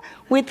spatula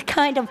with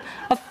kind of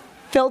a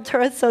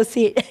filter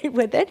associated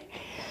with it.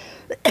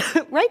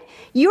 Right?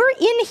 You're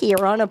in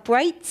here on a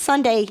bright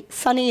Sunday,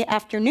 sunny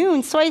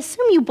afternoon, so I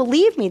assume you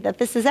believe me that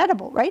this is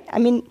edible, right? I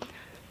mean,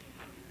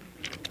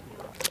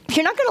 if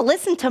you're not going to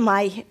listen to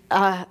my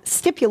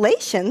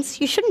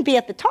stipulations, you shouldn't be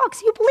at the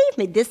talks. You believe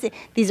me.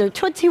 These are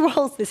Tootsie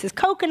Rolls. This is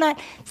coconut.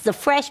 This is a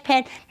fresh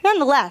pen.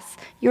 Nonetheless,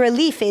 your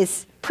relief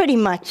is pretty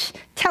much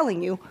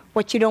telling you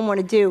what you don't want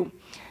to do.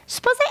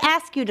 Suppose I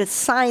ask you to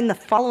sign the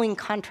following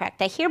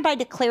contract. I hereby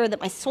declare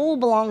that my soul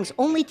belongs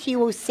only to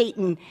you, O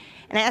Satan,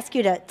 and I ask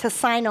you to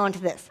sign on to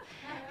this.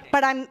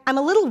 But I'm a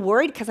little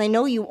worried because I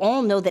know you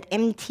all know that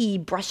MT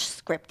brush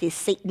script is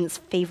Satan's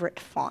favorite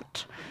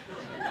font.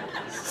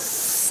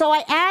 So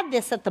I add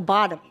this at the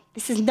bottom.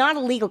 This is not a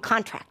legal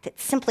contract.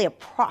 It's simply a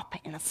prop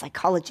in a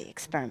psychology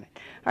experiment.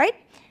 All right?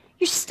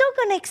 You're still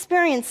going to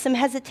experience some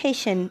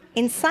hesitation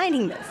in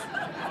signing this.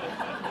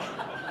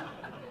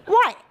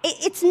 Why?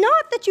 It's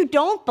not that you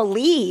don't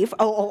believe,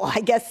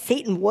 I guess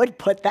Satan would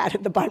put that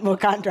at the bottom of a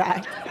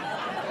contract.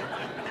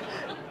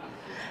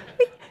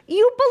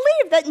 You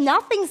believe that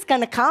nothing's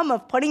going to come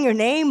of putting your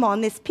name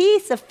on this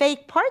piece of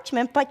fake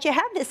parchment, but you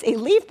have this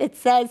leaf that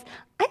says,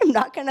 I am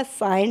not going to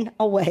sign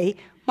away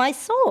my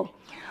soul.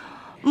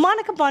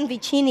 Monica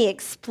Bonvicini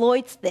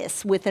exploits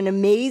this with an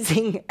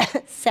amazing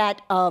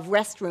set of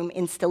restroom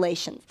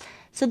installations.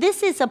 So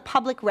this is a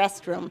public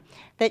restroom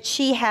that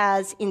she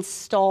has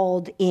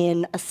installed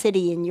in a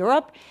city in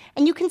Europe.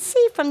 And you can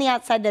see from the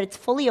outside that it's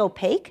fully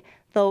opaque,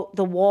 though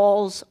the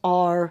walls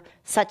are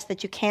such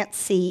that you can't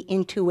see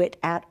into it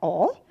at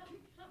all.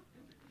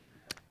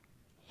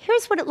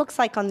 Here's what it looks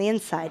like on the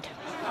inside.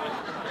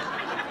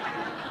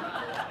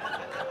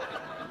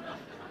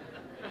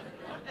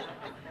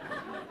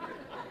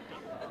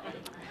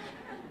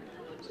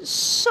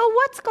 So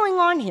what's going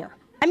on here?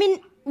 I mean,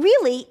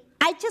 really,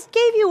 I just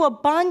gave you a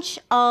bunch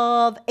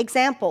of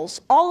examples,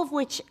 all of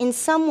which in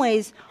some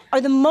ways are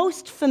the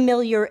most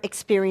familiar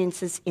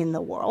experiences in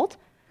the world.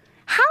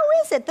 How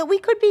is it that we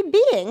could be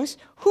beings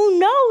who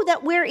know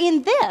that we're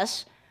in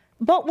this,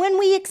 but when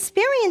we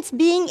experience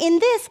being in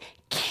this,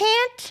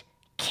 can't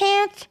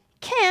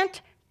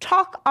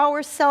talk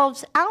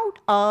ourselves out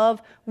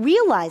of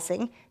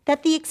realizing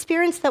that the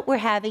experience that we're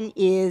having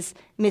is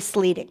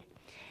misleading?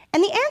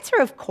 And the answer,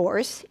 of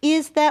course,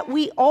 is that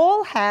we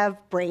all have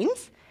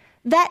brains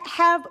that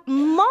have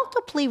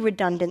multiply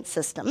redundant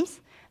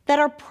systems that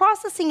are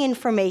processing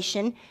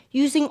information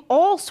using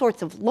all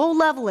sorts of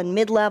low-level and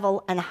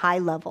mid-level and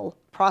high-level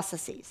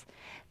processes.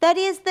 That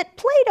is, that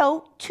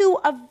Plato, to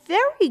a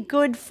very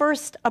good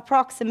first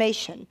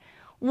approximation,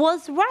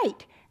 was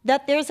right,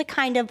 that there's a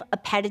kind of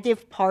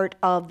appetitive part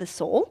of the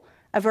soul,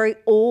 a very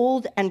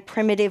old and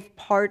primitive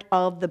part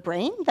of the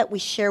brain that we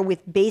share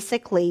with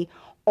basically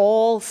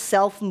all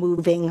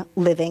self-moving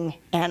living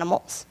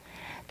animals.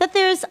 That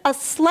there's a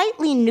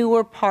slightly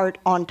newer part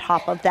on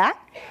top of that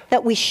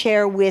we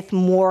share with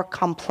more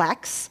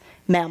complex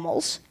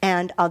mammals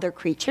and other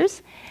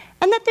creatures,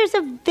 and that there's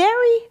a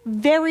very,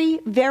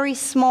 very, very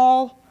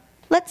small,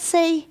 let's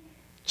say,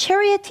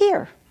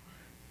 charioteer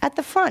at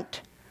the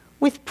front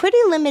with pretty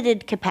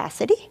limited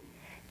capacity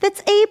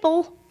that's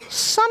able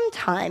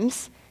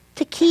sometimes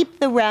to keep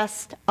the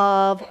rest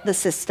of the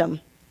system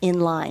in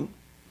line.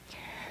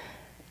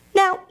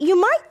 Now, you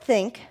might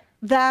think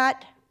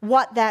that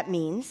what that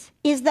means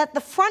is that the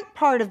front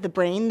part of the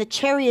brain, the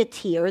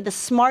charioteer, the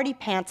smarty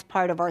pants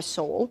part of our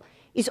soul,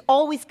 is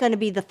always going to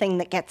be the thing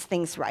that gets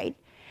things right.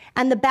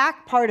 And the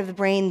back part of the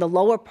brain, the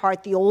lower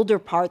part, the older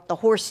part, the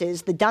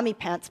horses, the dummy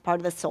pants part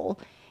of the soul,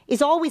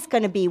 is always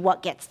going to be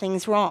what gets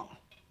things wrong.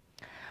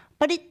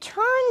 But it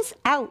turns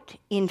out,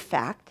 in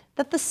fact,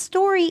 that the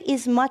story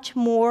is much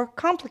more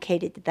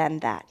complicated than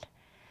that.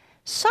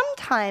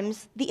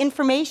 Sometimes the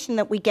information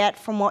that we get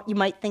from what you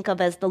might think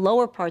of as the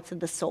lower parts of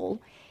the soul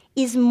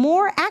is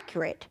more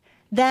accurate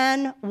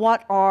than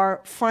what our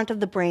front of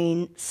the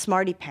brain,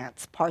 smarty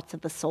pants parts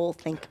of the soul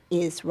think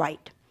is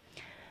right.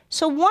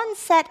 So one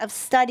set of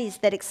studies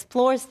that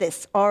explores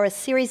this are a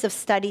series of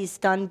studies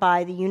done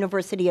by the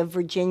University of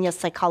Virginia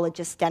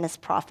psychologist Dennis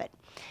Proffitt.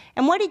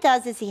 And what he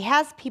does is he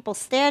has people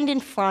stand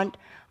in front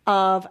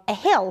of a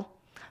hill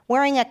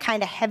wearing a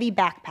kind of heavy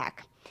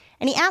backpack.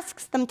 And he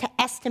asks them to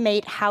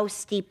estimate how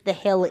steep the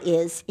hill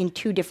is in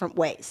two different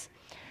ways.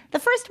 The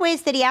first way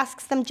is that he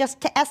asks them just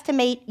to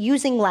estimate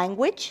using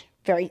language,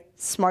 very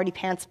smarty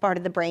pants part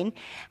of the brain,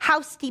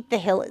 how steep the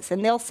hill is.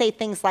 And they'll say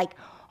things like,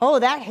 oh,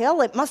 that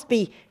hill, it must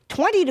be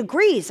 20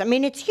 degrees. I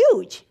mean, it's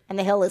huge. And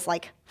the hill is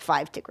like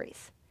 5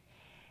 degrees.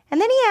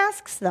 And then he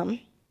asks them,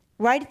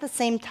 right at the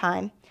same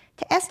time,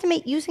 to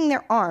estimate using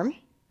their arm,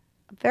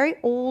 a very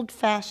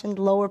old-fashioned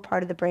lower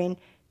part of the brain,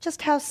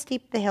 just how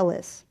steep the hill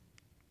is.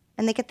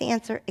 And they get the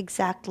answer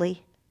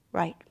exactly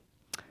right.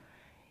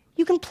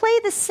 You can play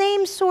the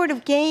same sort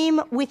of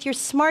game with your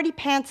smarty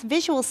pants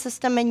visual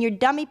system and your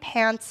dummy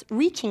pants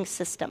reaching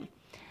system.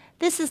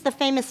 This is the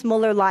famous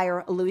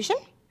Muller-Lyer illusion.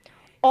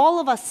 All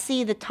of us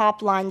see the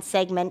top line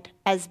segment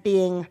as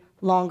being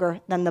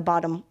longer than the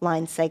bottom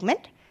line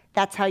segment.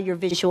 That's how your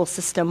visual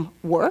system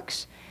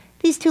works.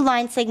 These two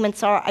line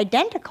segments are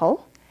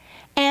identical,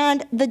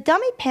 and the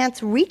dummy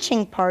pants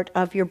reaching part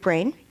of your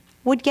brain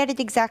would get it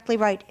exactly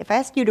right. If I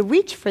asked you to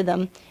reach for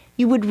them,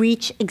 you would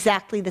reach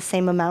exactly the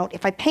same amount.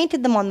 If I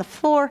painted them on the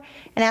floor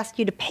and asked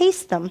you to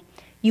paste them,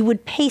 you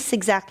would pace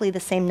exactly the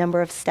same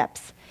number of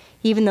steps,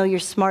 even though your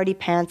smarty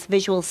pants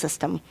visual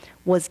system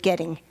was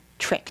getting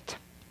tricked.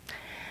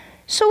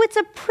 So it's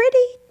a pretty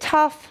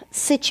tough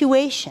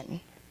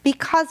situation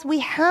because we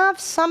have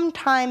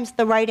sometimes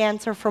the right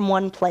answer from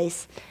one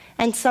place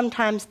and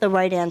sometimes the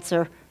right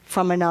answer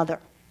from another.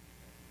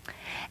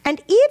 And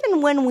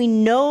even when we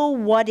know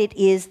what it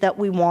is that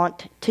we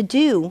want to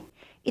do,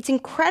 it's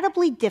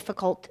incredibly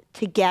difficult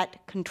to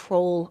get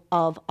control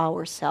of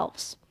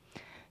ourselves.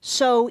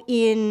 So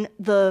in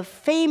the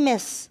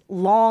famous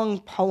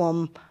long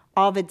poem,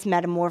 Ovid's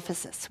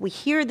Metamorphosis, we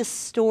hear the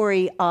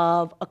story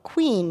of a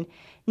queen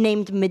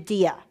named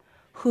Medea,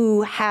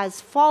 who has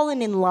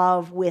fallen in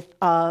love with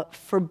a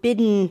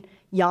forbidden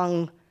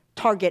young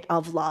target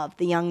of love,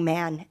 the young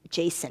man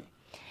Jason.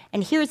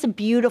 And here's a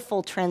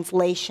beautiful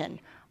translation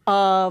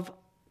of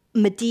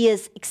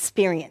Medea's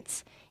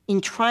experience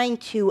in trying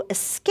to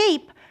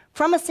escape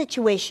from a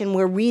situation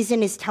where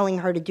reason is telling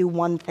her to do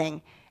one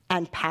thing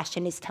and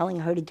passion is telling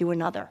her to do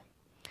another.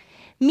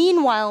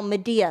 Meanwhile,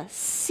 Medea,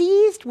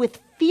 seized with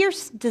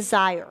fierce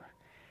desire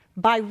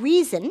by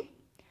reason,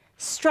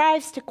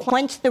 strives to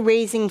quench the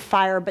raising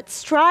fire, but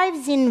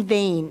strives in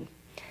vain.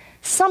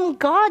 Some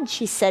god,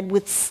 she said,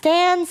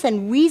 withstands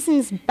and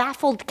reason's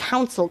baffled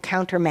counsel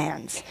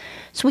countermands.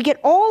 So we get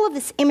all of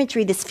this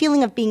imagery, this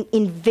feeling of being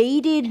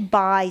invaded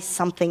by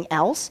something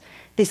else.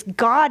 This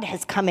god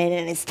has come in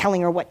and is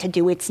telling her what to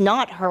do. It's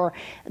not her.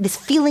 This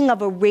feeling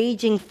of a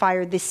raging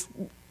fire, this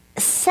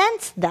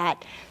sense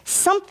that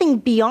something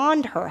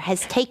beyond her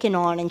has taken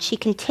on, and she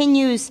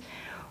continues,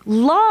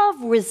 love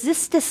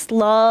resisteth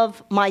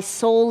love, my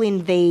soul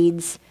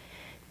invades.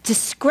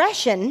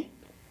 Discretion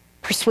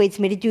persuades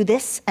me to do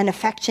this, and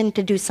affection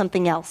to do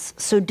something else.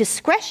 So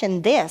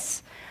discretion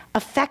this,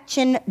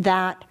 affection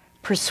that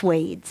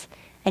persuades.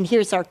 And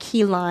here's our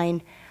key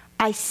line.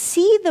 I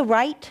see the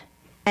right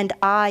and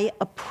I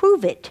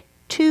approve it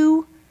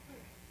to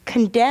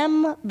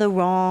condemn the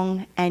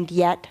wrong and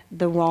yet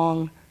the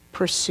wrong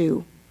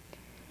pursue.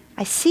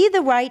 I see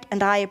the right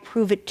and I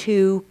approve it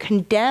to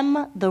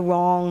condemn the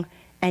wrong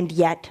and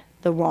yet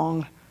the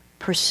wrong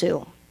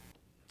pursue.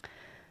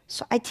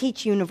 So I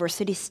teach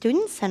university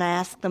students and I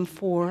ask them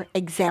for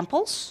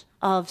examples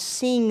of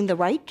seeing the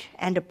right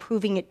and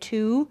approving it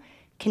to,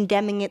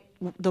 condemning it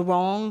the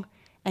wrong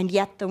and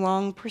yet the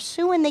wrong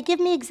pursue. And they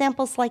give me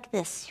examples like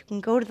this. You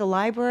can go to the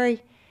library,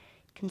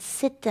 you can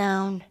sit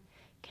down, you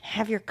can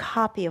have your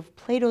copy of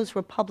Plato's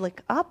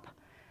Republic up.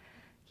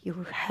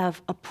 You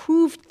have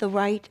approved the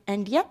right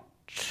and yet.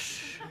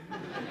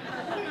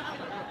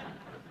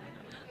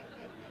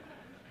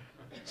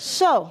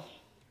 So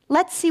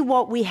let's see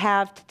what we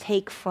have to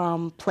take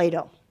from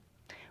Plato.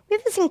 We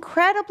have this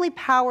incredibly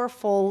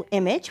powerful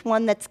image,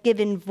 one that's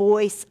given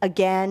voice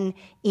again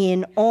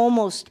in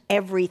almost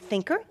every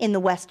thinker in the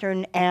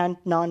Western and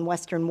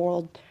non-Western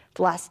world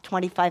the last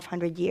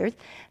 2,500 years,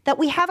 that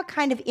we have a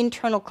kind of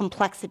internal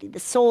complexity. The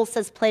soul,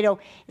 says Plato,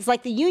 is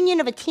like the union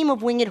of a team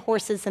of winged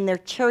horses and their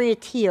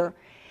charioteer.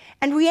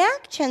 And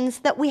reactions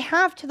that we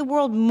have to the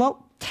world,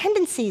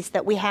 tendencies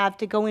that we have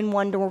to go in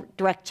one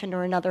direction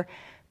or another,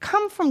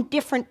 come from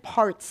different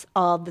parts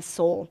of the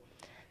soul.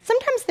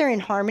 Sometimes they're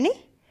in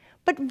harmony,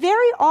 but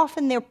very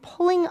often they're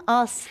pulling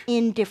us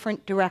in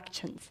different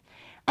directions.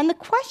 And the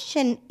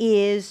question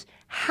is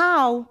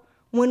how,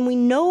 when we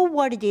know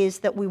what it is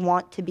that we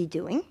want to be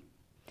doing,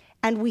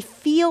 and we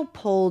feel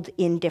pulled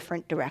in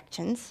different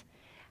directions,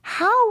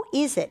 how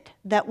is it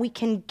that we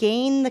can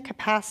gain the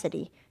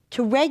capacity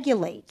to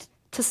regulate,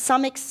 to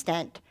some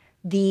extent,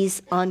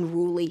 these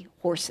unruly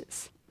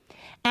horses?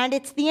 And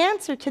it's the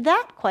answer to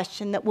that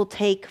question that we'll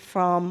take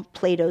from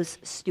Plato's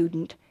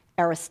student,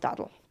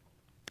 Aristotle.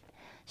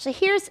 So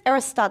here's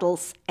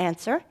Aristotle's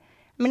answer.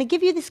 I'm going to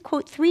give you this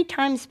quote 3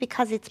 times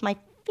because it's my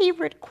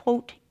favorite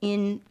quote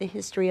in the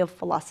history of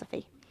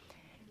philosophy.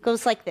 It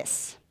goes like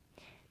this.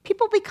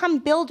 People become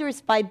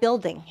builders by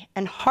building,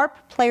 and harp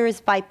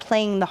players by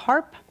playing the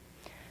harp.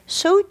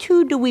 So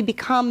too do we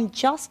become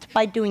just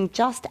by doing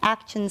just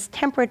actions,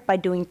 temperate by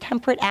doing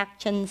temperate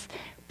actions,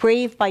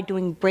 brave by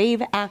doing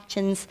brave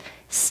actions,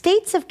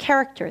 states of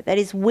character, that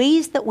is,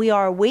 ways that we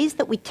are, ways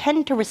that we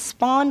tend to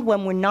respond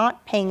when we're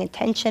not paying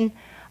attention,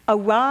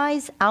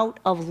 arise out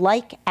of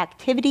like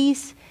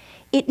activities.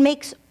 It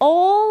makes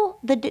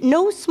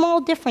no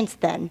small difference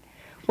then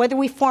whether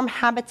we form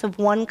habits of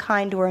one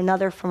kind or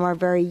another from our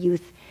very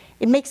youth.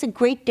 It makes a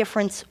great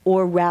difference,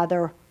 or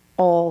rather,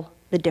 all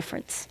the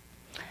difference.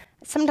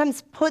 I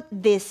sometimes put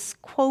this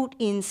quote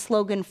in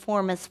slogan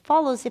form as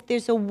follows: if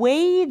there's a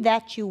way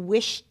that you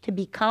wish to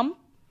become,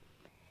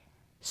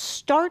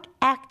 start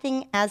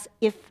acting as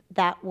if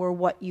that were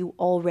what you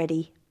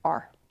already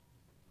are.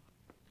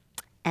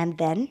 And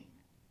then,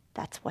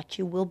 that's what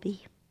you will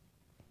be.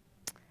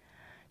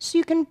 So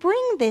you can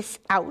bring this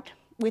out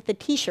with a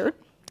t-shirt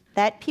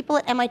that people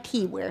at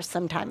MIT wear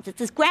sometimes. It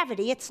says,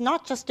 gravity, it's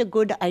not just a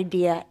good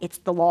idea, it's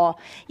the law.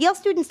 Yale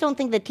students don't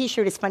think the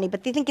t-shirt is funny,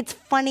 but they think it's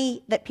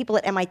funny that people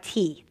at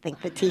MIT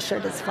think the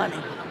t-shirt is funny.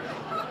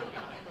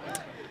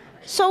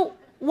 So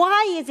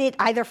why is it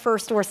either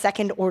first or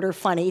second order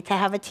funny to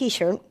have a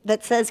t-shirt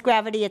that says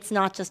gravity, it's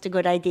not just a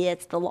good idea,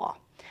 it's the law?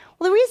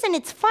 Well, the reason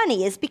it's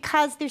funny is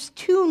because there's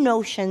two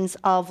notions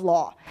of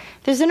law.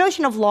 There's a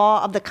notion of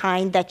law of the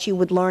kind that you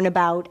would learn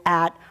about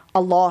at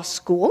a law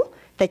school,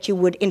 that you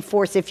would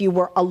enforce if you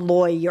were a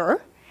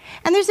lawyer.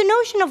 And there's a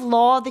notion of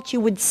law that you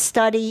would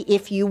study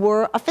if you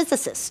were a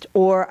physicist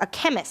or a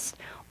chemist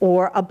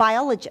or a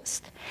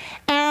biologist.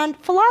 And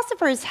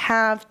philosophers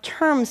have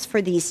terms for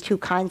these two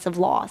kinds of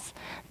laws.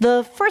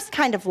 The first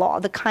kind of law,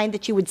 the kind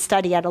that you would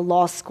study at a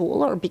law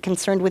school or be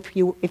concerned with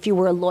if you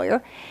were a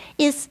lawyer,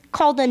 is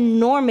called a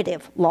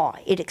normative law.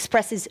 It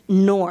expresses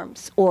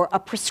norms, or a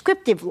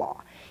prescriptive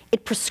law.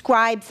 It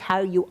prescribes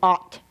how you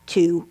ought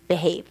to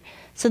behave.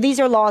 So these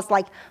are laws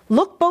like,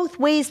 look both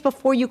ways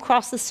before you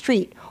cross the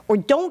street, or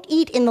don't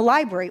eat in the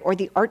library or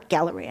the art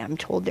gallery. I'm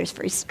told there's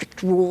very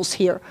strict rules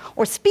here.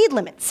 Or speed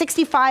limit,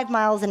 65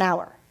 miles an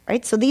hour,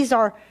 right? So these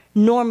are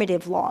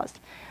normative laws.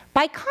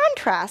 By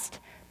contrast,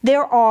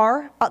 there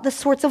are the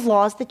sorts of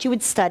laws that you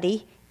would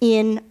study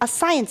in a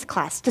science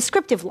class,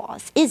 descriptive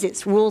laws,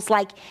 ISIS, rules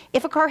like,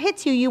 if a car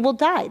hits you, you will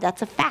die,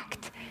 that's a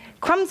fact.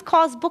 Crumbs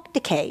cause book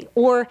decay,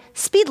 or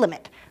speed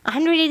limit,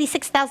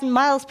 186,000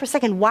 miles per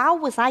second. Wow,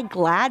 was I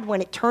glad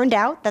when it turned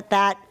out that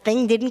that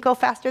thing didn't go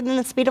faster than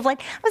the speed of light.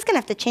 I was going to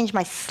have to change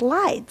my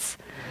slides.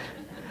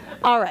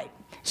 All right,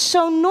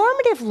 so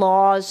normative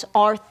laws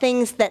are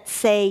things that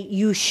say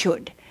you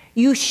should.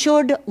 You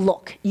should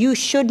look. You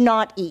should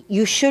not eat.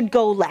 You should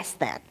go less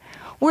than.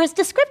 Whereas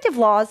descriptive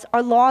laws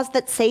are laws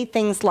that say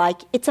things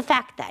like, it's a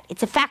fact that.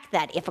 It's a fact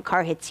that if a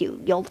car hits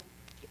you, you'll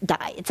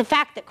die. It's a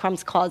fact that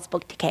crumbs cause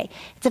book decay.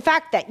 It's a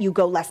fact that you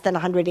go less than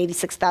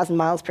 186,000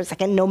 miles per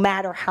second, no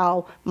matter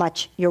how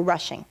much you're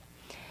rushing.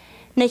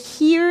 Now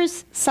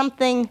here's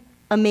something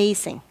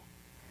amazing.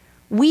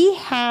 We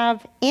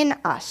have in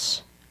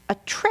us a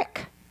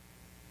trick,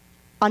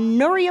 a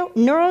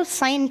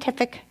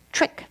neuroscientific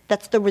trick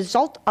that's the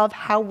result of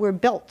how we're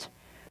built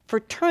for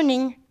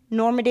turning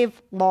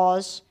normative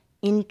laws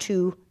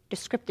into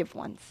descriptive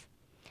ones.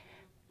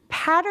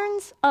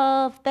 Patterns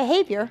of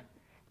behavior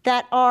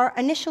that are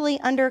initially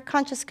under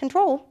conscious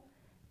control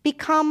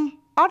become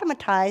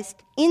automatized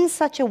in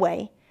such a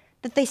way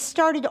that they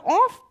started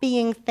off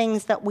being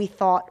things that we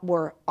thought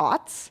were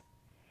oughts,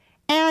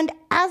 and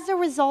as a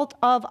result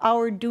of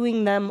our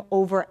doing them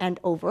over and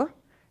over,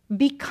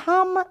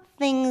 become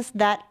things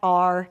that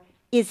are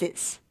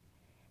ises.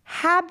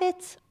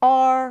 Habits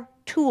are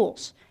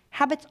tools.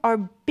 Habits are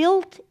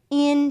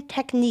built-in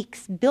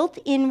techniques,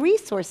 built-in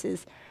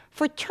resources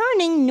for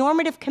turning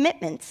normative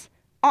commitments,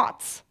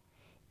 oughts,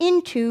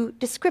 into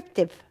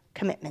descriptive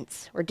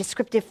commitments or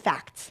descriptive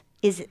facts,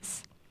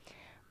 ises.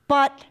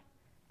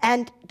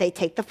 And they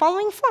take the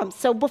following forms.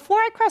 So before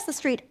I cross the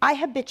street, I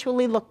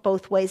habitually look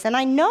both ways. And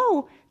I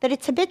know that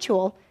it's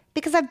habitual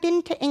because I've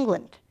been to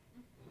England.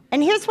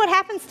 And here's what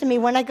happens to me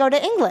when I go to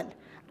England.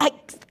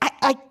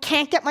 I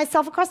can't get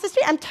myself across the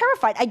street. I'm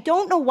terrified. I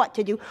don't know what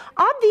to do.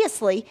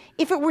 Obviously,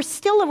 if it were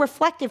still a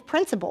reflective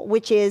principle,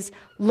 which is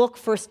look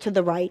first to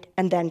the right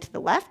and then to the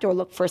left, or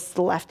look first to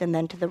the left and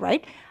then to the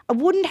right, I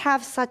wouldn't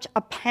have such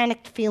a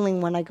panicked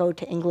feeling when I go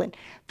to England.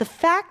 The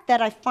fact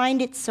that I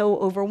find it so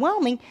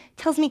overwhelming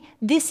tells me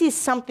this is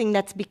something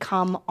that's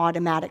become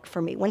automatic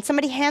for me. When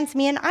somebody hands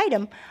me an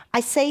item, I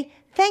say,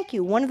 thank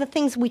you. One of the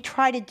things we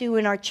try to do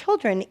in our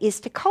children is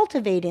to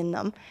cultivate in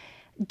them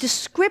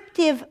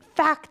descriptive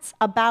facts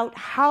about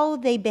how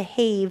they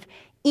behave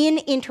in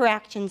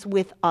interactions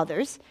with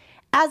others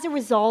as a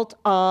result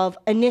of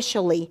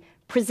initially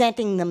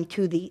presenting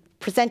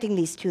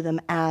these to them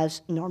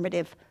as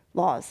normative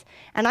laws.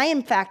 And I,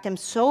 in fact, am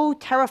so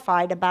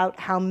terrified about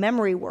how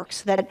memory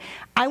works that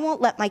I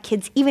won't let my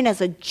kids, even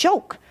as a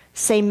joke,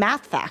 say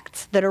math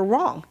facts that are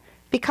wrong.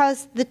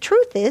 Because the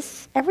truth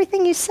is,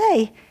 everything you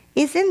say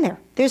is in there.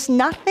 There's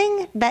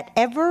nothing that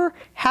ever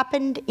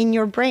happened in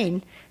your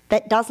brain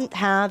that doesn't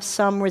have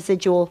some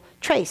residual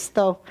trace,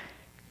 though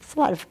there's a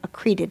lot of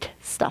accreted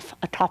stuff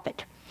atop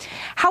it.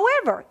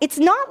 However, it's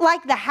not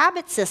like the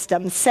habit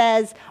system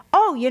says,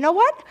 oh, you know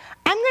what?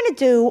 I'm going to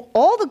do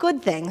all the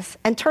good things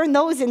and turn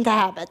those into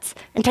habits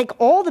and take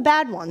all the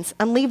bad ones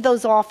and leave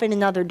those off in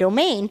another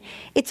domain.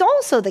 It's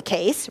also the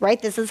case,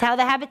 right? This is how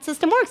the habit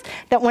system works,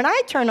 that when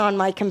I turn on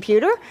my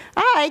computer,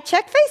 I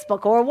check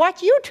Facebook or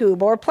watch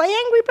YouTube or play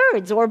Angry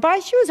Birds or buy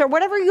shoes or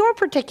whatever your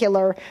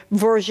particular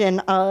version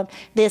of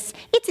this.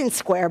 It's in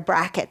square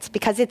brackets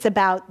because it's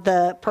about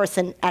the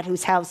person at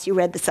whose house you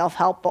read the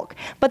self-help book.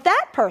 But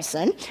that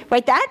person,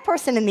 right, that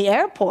person in the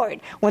airport,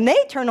 when they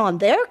turn on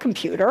their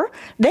computer,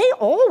 they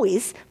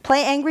always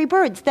play Angry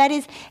Birds. That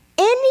is,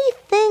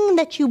 anything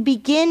that you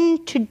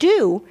begin to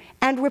do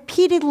and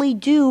repeatedly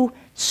do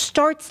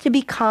starts to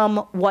become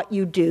what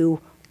you do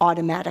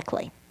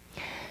automatically.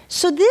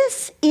 So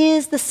this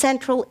is the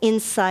central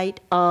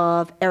insight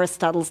of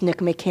Aristotle's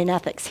Nicomachean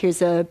Ethics.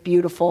 Here's a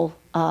beautiful,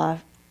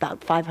 about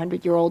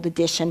 500-year-old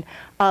edition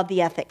of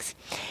the Ethics.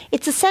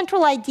 It's a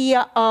central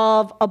idea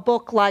of a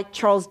book like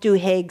Charles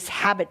Duhigg's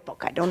Habit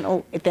book. I don't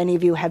know if any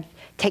of you have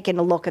taken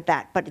a look at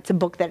that, but it's a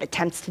book that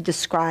attempts to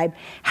describe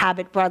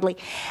habit broadly.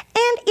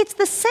 And it's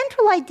the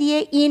central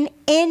idea in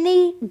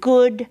any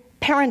good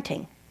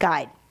parenting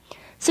guide.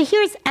 So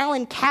here's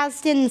Alan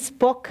Kasdan's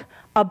book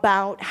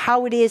about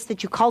how it is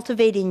that you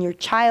cultivate in your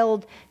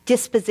child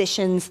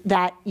dispositions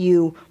that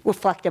you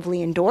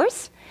reflectively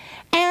endorse.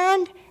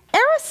 And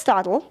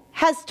Aristotle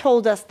has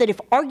told us that if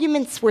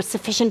arguments were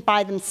sufficient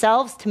by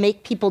themselves to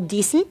make people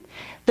decent,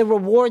 the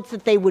rewards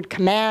that they would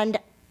command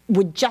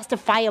would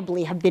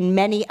justifiably have been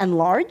many and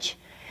large.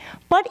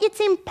 But it's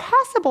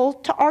impossible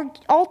to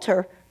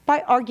alter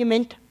by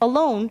argument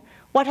alone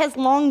what has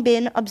long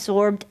been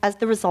absorbed as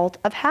the result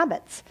of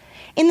habits.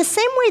 In the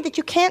same way that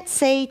you can't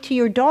say to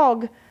your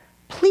dog,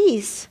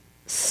 please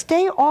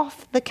stay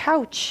off the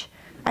couch.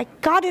 I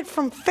got it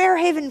from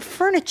Fairhaven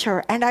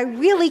Furniture, and I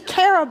really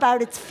care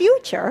about its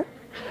future.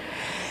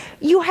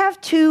 You have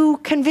to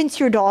convince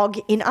your dog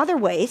in other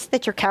ways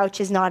that your couch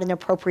is not an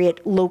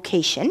appropriate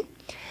location.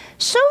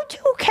 So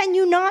too can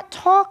you not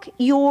talk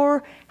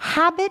your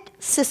habit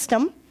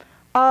system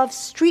of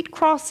street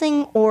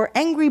crossing or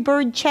angry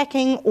bird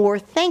checking or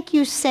thank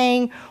you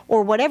saying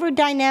or whatever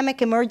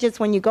dynamic emerges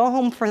when you go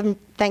home from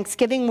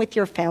Thanksgiving with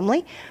your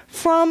family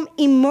from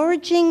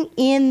emerging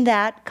in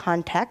that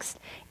context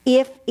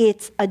if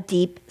it's a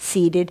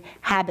deep-seated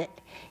habit.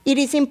 It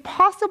is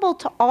impossible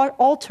to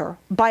alter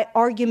by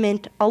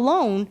argument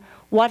alone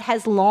what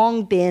has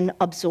long been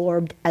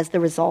absorbed as the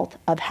result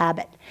of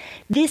habit.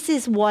 This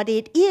is what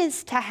it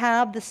is to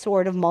have the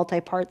sort of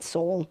multi-part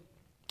soul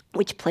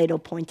which Plato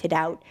pointed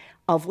out,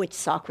 of which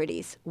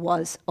Socrates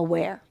was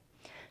aware.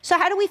 So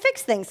how do we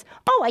fix things?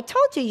 Oh, I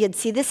told you you'd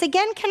see this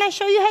again. Can I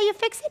show you how you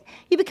fix it?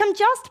 You become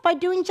just by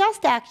doing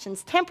just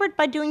actions, temperate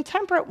by doing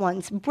temperate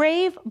ones,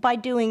 brave by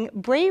doing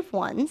brave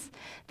ones.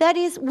 That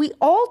is, we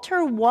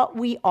alter what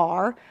we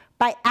are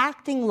by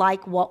acting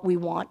like what we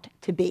want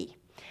to be.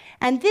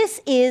 And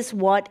this is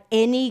what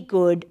any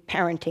good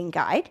parenting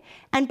guide,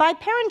 and by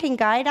parenting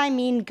guide, I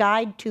mean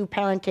guide to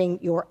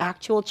parenting your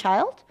actual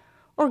child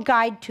or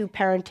guide to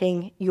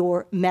parenting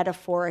your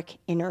metaphoric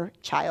inner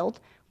child,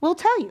 will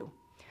tell you.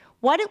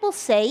 What it will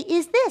say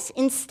is this: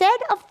 instead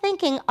of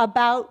thinking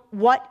about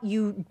what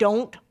you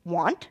don't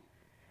want,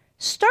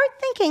 start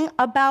thinking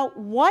about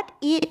what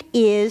it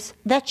is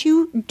that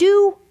you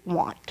do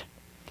want.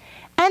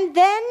 And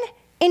then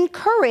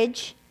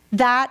encourage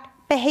that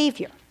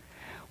behavior.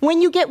 When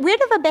you get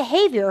rid of a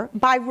behavior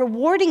by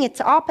rewarding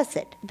its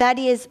opposite, that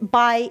is,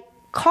 by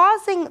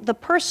causing the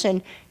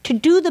person to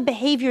do the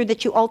behavior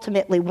that you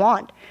ultimately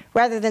want,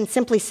 rather than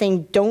simply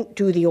saying don't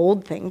do the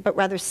old thing, but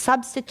rather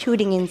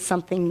substituting in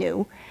something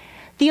new,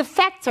 the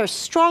effects are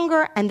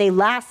stronger and they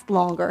last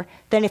longer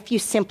than if you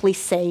simply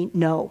say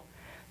no.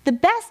 The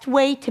best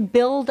way to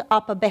build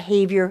up a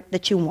behavior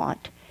that you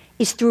want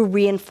is through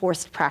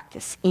reinforced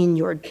practice in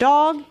your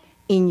dog,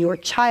 in your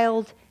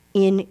child,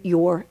 in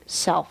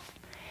yourself.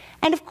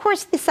 And of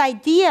course, this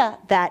idea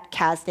that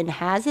Kasdan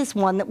has is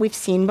one that we've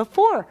seen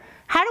before.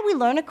 How do we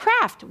learn a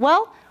craft?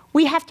 Well,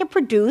 we have to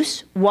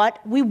produce what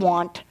we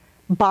want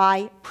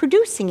by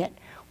producing it.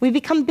 We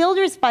become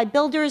builders by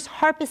builders,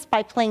 harpists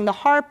by playing the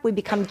harp. We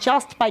become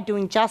just by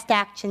doing just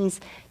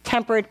actions,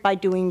 temperate by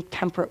doing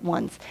temperate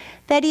ones.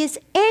 That is,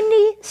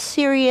 any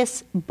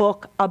serious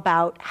book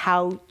about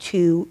how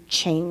to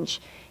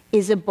change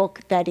is a book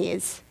that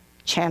is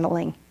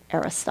channeling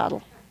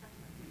Aristotle.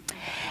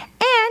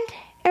 And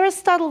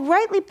Aristotle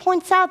rightly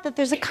points out that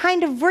there's a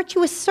kind of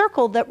virtuous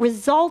circle that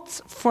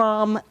results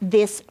from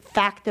this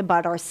fact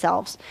about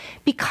ourselves.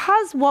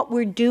 Because what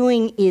we're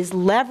doing is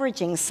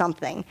leveraging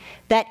something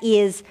that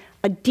is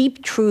a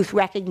deep truth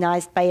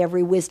recognized by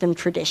every wisdom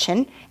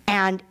tradition,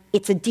 and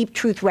it's a deep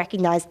truth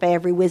recognized by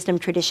every wisdom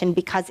tradition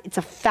because it's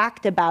a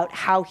fact about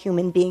how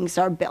human beings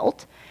are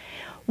built.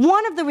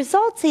 One of the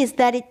results is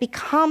that it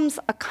becomes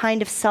a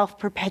kind of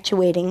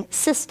self-perpetuating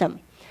system.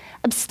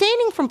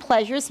 Abstaining from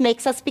pleasures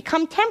makes us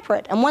become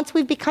temperate, and once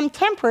we've become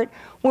temperate,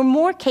 we're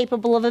more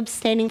capable of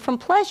abstaining from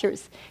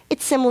pleasures.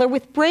 It's similar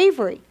with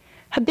bravery.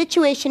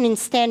 Habituation in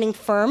standing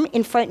firm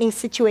in frightening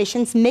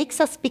situations makes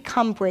us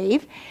become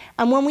brave,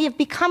 and when we have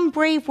become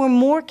brave, we're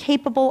more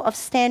capable of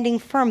standing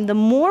firm. The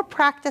more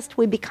practiced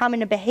we become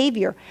in a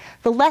behavior,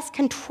 the less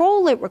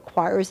control it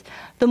requires,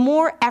 the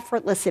more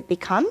effortless it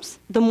becomes,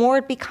 the more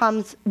it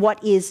becomes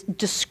what is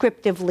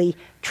descriptively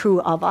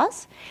true of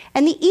us,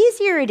 and the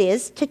easier it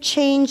is to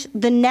change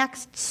the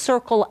next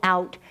circle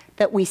out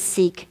that we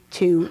seek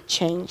to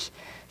change.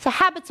 So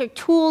habits are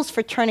tools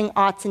for turning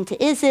oughts into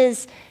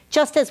ises.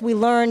 Just as we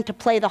learn to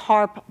play the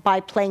harp by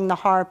playing the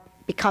harp,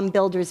 become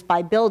builders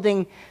by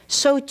building,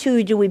 so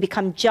too do we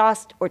become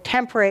just or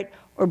temperate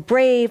or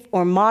brave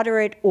or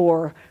moderate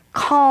or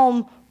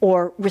calm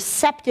or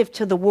receptive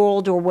to the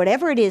world or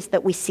whatever it is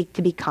that we seek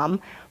to become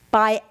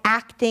by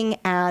acting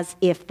as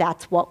if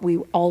that's what we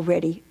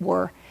already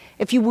were.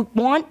 If you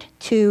want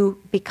to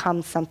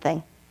become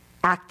something,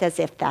 act as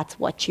if that's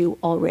what you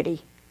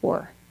already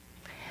were.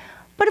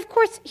 But of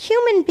course,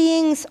 human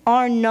beings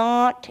are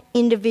not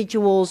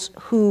individuals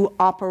who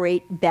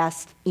operate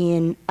best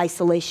in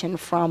isolation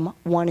from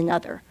one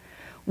another.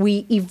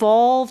 We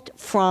evolved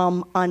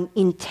from an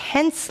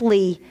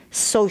intensely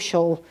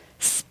social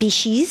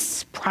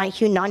species.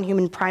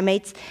 Non-human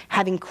primates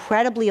have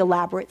incredibly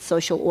elaborate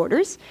social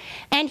orders.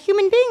 And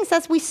human beings,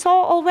 as we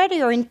saw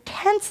already, are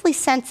intensely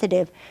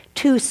sensitive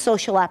to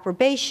social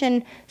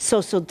approbation,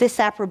 social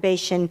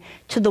disapprobation,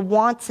 to the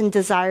wants and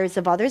desires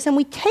of others. And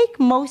we take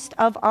most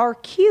of our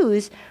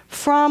cues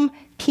from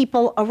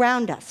people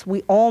around us.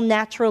 We all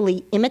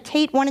naturally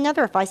imitate one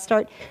another. If I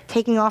start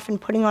taking off and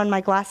putting on my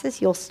glasses,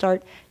 you'll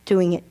start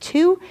doing it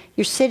too.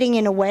 You're sitting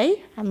in a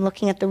way, I'm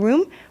looking at the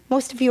room,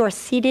 most of you are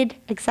seated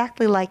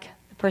exactly like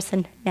the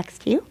person next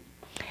to you.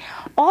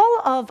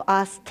 All of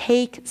us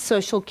take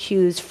social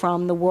cues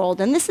from the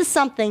world, and this is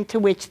something to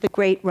which the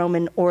great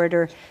Roman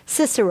orator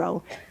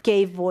Cicero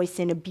gave voice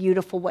in a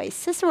beautiful way.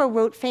 Cicero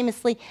wrote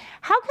famously,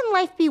 "How can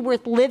life be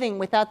worth living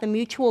without the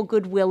mutual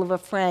goodwill of a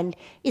friend?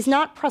 Is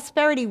not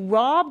prosperity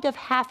robbed of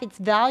half its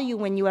value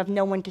when you have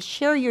no one to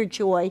share your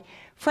joy?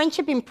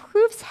 Friendship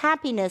improves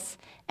happiness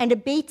and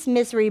abates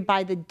misery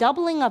by the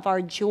doubling of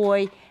our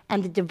joy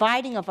and the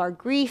dividing of our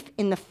grief.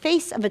 In the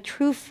face of a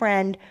true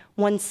friend,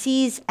 one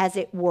sees, as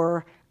it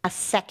were, a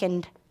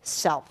second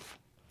self."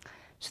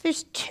 So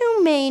there's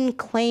two main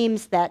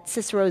claims that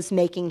Cicero's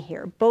making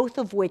here, both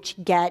of which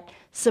get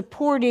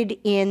supported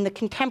in the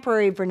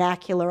contemporary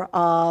vernacular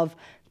of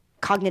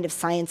cognitive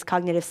science,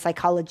 cognitive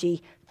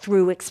psychology,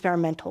 through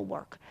experimental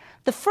work.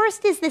 The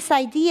first is this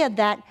idea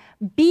that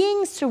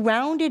being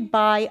surrounded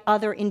by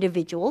other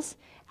individuals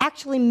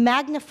actually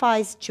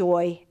magnifies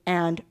joy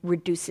and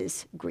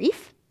reduces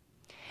grief.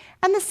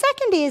 And the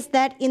second is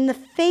that in the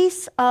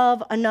face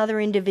of another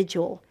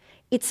individual,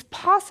 it's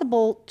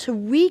possible to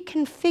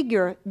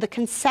reconfigure the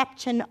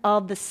conception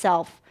of the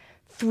self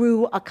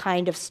through a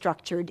kind of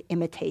structured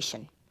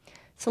imitation.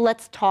 So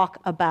let's talk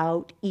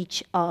about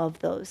each of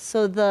those.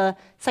 So the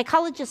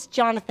psychologist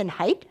Jonathan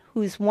Haidt,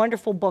 whose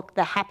wonderful book,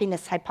 The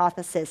Happiness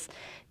Hypothesis,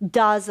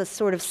 does a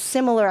sort of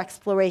similar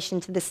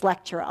exploration to this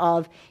lecture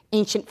of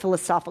ancient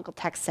philosophical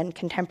texts and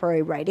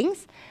contemporary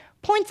writings,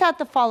 points out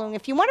the following.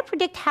 If you want to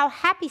predict how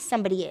happy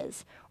somebody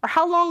is or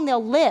how long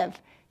they'll live,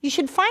 you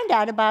should find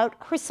out about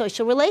her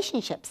social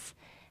relationships.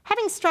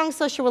 Having strong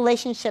social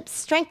relationships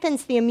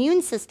strengthens the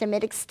immune system.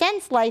 It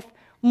extends life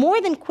more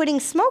than quitting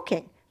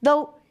smoking,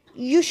 though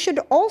you should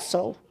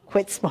also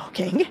quit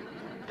smoking.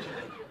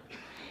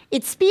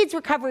 It speeds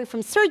recovery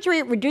from surgery.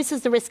 It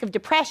reduces the risk of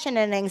depression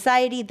and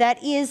anxiety.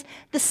 That is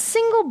the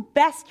single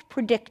best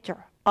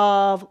predictor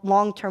of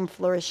long-term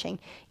flourishing,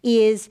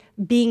 is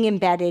being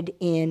embedded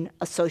in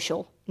a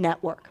social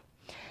network.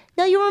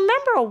 Now, you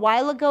remember a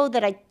while ago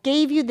that I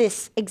gave you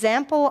this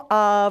example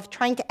of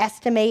trying to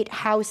estimate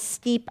how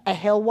steep a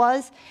hill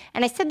was.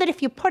 And I said that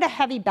if you put a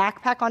heavy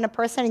backpack on a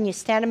person and you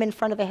stand them in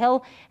front of a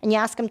hill and you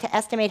ask them to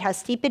estimate how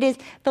steep it is,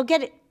 they'll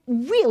get it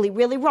really,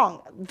 really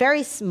wrong.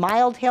 Very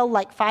mild hill,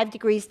 like 5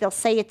 degrees, they'll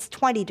say it's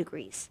 20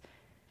 degrees.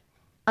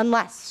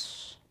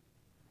 Unless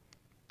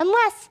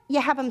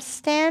you have them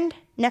stand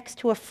next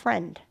to a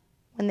friend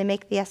when they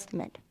make the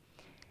estimate.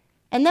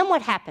 And then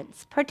what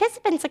happens?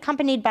 Participants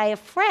accompanied by a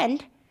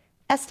friend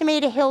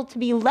estimate a hill to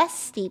be less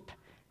steep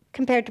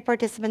compared to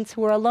participants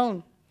who are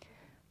alone.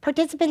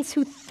 Participants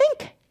who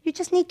think, you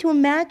just need to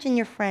imagine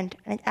your friend,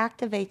 and it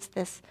activates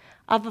this,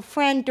 of a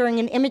friend during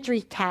an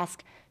imagery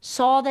task,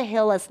 saw the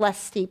hill as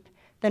less steep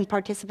than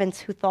participants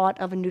who thought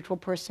of a neutral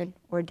person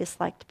or a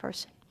disliked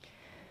person.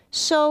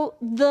 So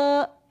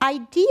the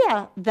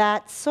idea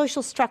that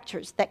social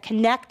structures, that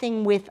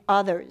connecting with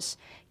others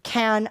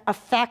can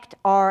affect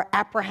our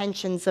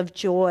apprehensions of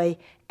joy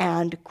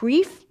and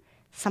grief,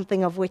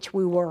 something of which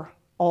we were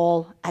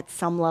all at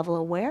some level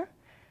aware.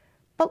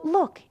 But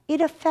look, it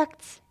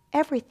affects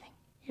everything.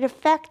 It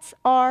affects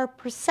our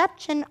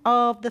perception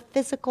of the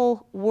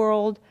physical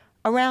world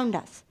around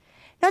us.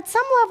 Now, at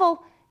some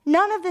level,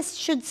 none of this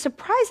should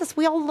surprise us.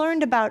 We all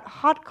learned about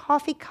hot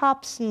coffee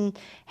cups and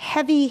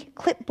heavy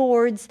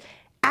clipboards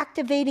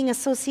activating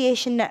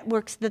association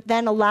networks that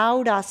then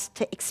allowed us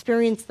to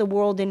experience the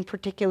world in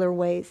particular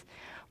ways.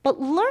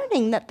 But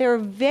learning that there are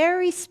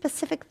very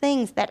specific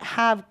things that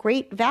have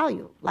great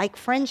value, like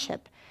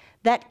friendship,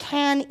 that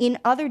can, in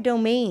other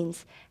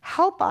domains,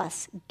 help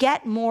us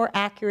get more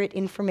accurate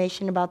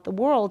information about the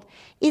world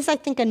is, I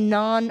think, a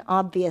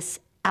non-obvious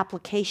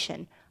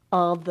application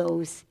of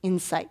those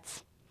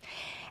insights.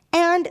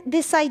 And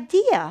this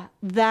idea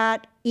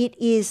that it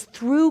is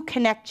through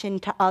connection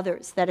to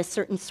others that a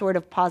certain sort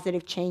of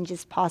positive change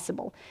is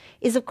possible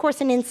is, of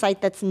course, an insight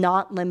that's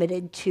not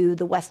limited to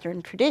the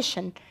Western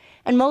tradition.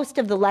 And most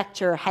of the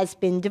lecture has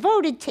been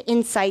devoted to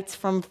insights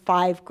from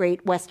 5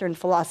 great Western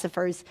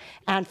philosophers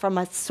and from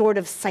a sort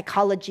of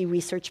psychology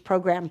research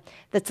program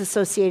that's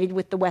associated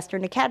with the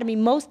Western Academy,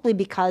 mostly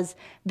because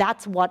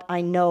that's what I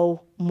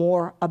know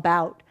more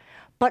about.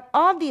 But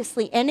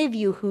obviously, any of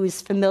you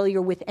who's familiar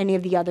with any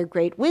of the other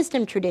great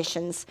wisdom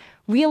traditions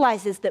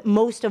realizes that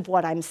most of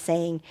what I'm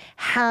saying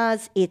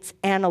has its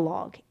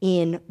analog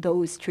in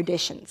those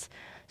traditions.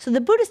 So the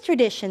Buddhist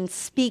tradition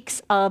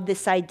speaks of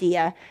this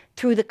idea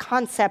through the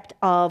concept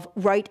of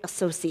right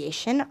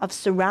association, of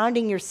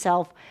surrounding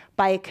yourself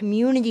by a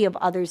community of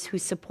others who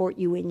support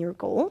you in your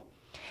goal.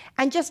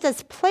 And just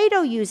as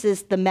Plato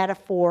uses the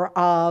metaphor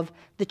of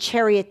the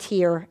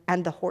charioteer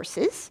and the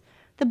horses,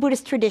 the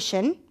Buddhist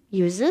tradition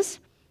uses,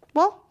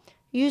 well,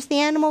 use the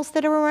animals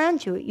that are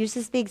around you. It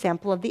uses the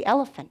example of the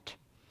elephant.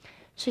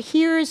 So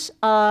here's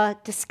a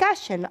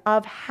discussion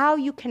of how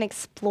you can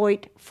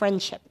exploit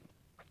friendship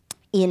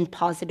in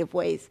positive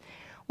ways.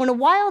 When a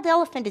wild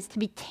elephant is to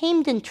be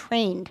tamed and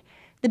trained,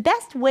 the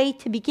best way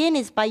to begin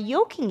is by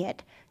yoking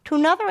it to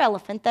another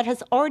elephant that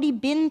has already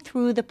been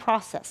through the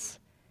process.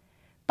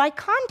 By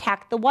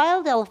contact, the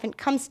wild elephant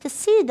comes to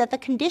see that the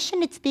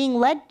condition it's being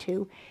led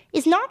to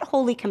is not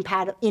wholly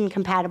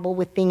incompatible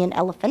with being an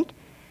elephant,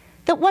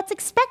 that what's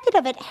expected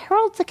of it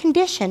heralds a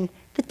condition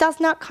that does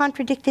not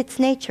contradict its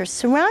nature.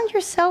 Surround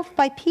yourself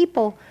by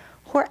people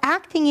who are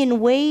acting in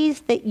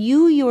ways that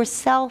you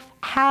yourself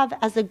have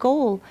as a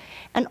goal,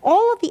 and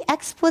all of the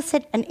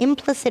explicit and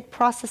implicit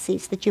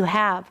processes that you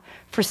have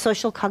for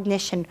social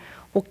cognition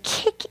will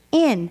kick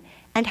in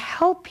and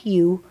help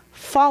you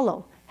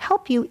follow,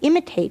 help you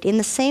imitate in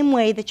the same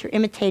way that you're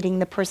imitating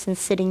the person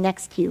sitting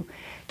next to you.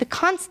 The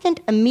constant,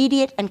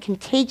 immediate, and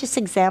contagious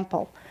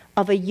example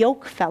of a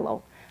yoke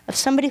fellow, of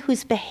somebody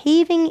who's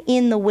behaving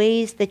in the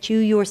ways that you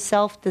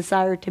yourself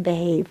desire to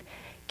behave,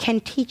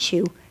 can teach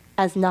you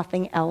as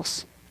nothing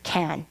else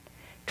can.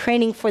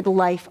 Training for the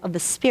life of the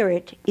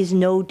spirit is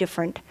no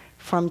different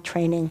from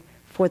training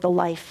for the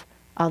life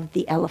of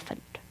the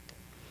elephant.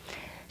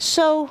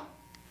 So,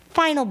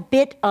 final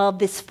bit of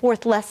this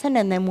fourth lesson,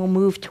 and then we'll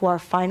move to our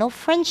final.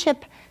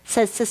 Friendship,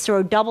 says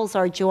Cicero, doubles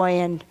our joy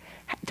and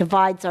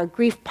divides our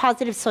grief.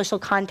 Positive social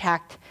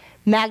contact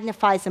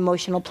magnifies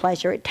emotional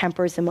pleasure. It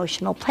tempers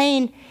emotional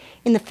pain.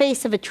 In the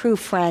face of a true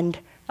friend,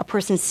 a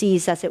person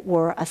sees, as it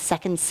were, a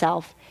second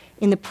self.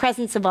 In the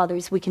presence of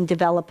others, we can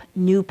develop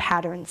new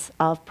patterns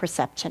of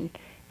perception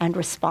and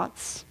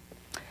response.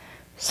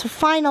 So,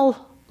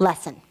 final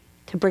lesson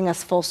to bring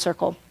us full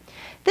circle.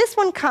 This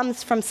one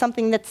comes from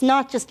something that's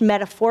not just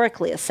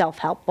metaphorically a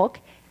self-help book,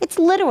 it's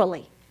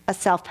literally a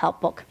self-help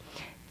book.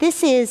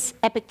 This is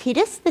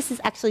Epictetus. This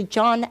is actually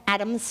John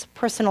Adams'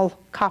 personal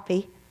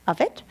copy of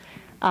it.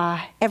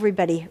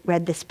 Everybody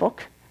read this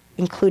book,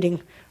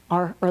 including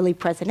our early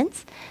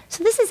presidents.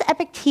 So this is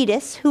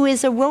Epictetus, who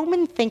is a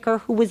Roman thinker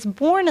who was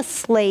born a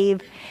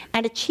slave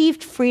and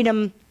achieved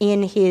freedom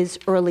in his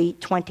early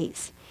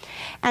 20s.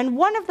 And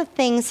one of the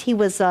things, he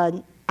was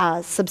a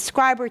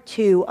subscriber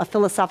to a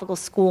philosophical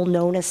school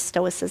known as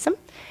Stoicism.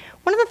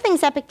 One of the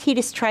things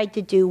Epictetus tried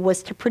to do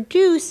was to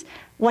produce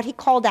what he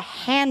called a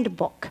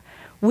handbook,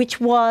 which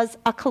was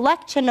a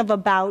collection of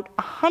about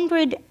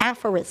 100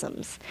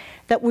 aphorisms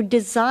that were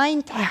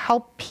designed to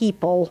help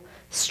people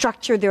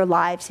structure their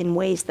lives in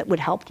ways that would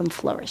help them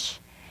flourish.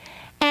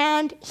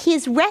 And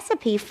his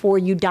recipe for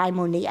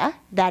eudaimonia,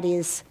 that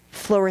is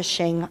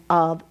flourishing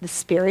of the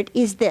spirit,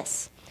 is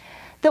this: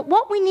 that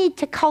what we need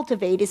to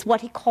cultivate is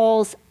what he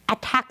calls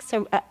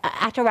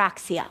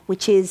ataraxia,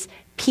 which is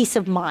peace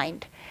of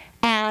mind,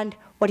 and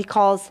what he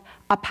calls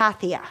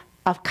apatheia,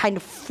 a kind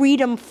of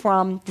freedom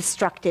from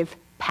destructive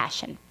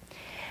passion.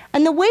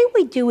 And the way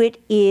we do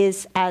it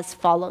is as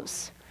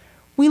follows.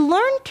 We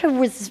learn to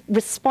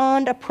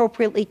respond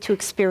appropriately to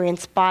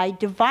experience by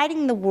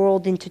dividing the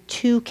world into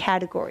two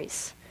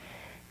categories: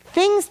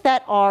 things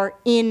that are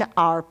in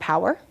our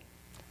power,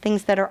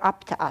 things that are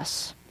up to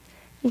us,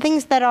 and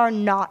things that are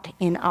not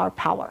in our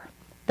power,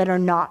 that are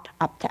not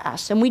up to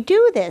us. And we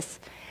do this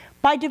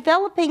by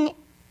developing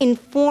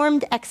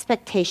informed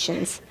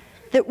expectations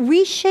that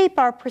reshape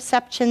our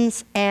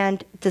perceptions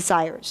and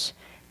desires.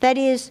 That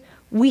is,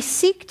 we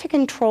seek to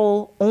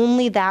control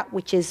only that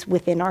which is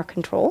within our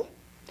control,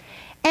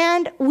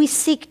 and we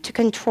seek to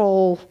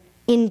control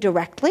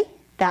indirectly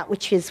that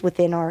which is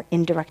within our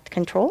indirect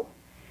control,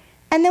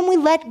 and then we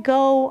let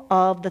go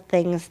of the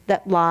things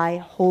that lie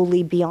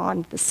wholly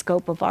beyond the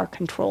scope of our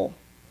control.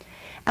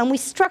 And we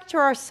structure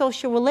our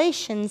social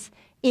relations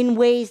in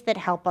ways that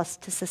help us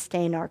to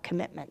sustain our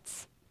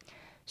commitments.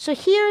 So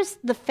here's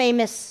the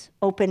famous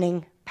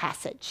opening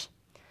passage.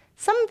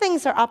 Some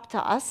things are up to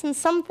us, and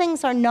some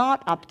things are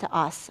not up to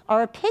us.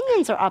 Our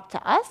opinions are up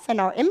to us, and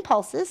our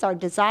impulses, our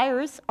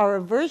desires, our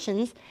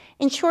aversions,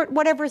 in short,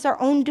 whatever's our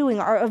own doing,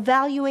 our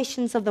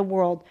evaluations of the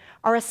world,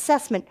 our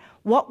assessment,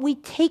 what we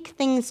take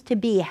things to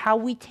be, how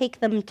we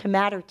take them to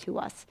matter to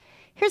us.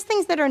 Here's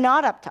things that are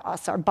not up to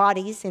us: our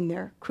bodies in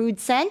their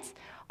crude sense,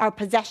 our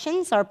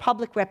possessions, our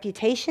public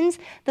reputations,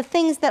 the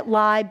things that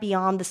lie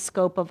beyond the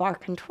scope of our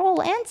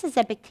control. And, says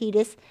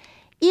Epictetus,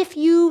 if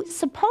you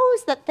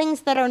suppose that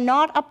things that are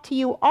not up to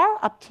you are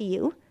up to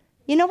you,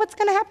 you know what's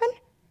going to happen?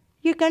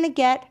 You're going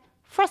to get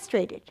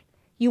frustrated.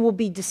 You will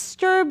be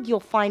disturbed, you'll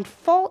find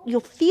fault,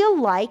 you'll feel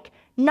like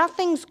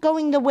nothing's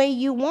going the way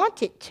you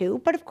want it to,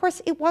 but of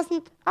course it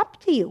wasn't up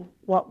to you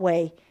what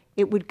way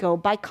it would go.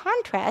 By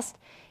contrast,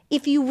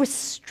 if you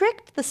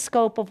restrict the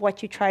scope of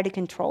what you try to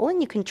control, and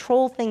you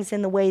control things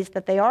in the ways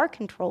that they are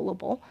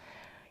controllable,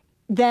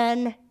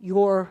 then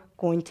you're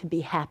going to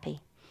be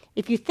happy.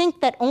 If you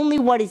think that only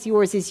what is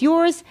yours,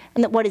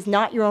 and that what is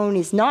not your own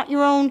is not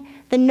your own,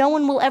 then no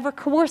one will ever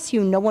coerce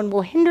you. No one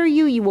will hinder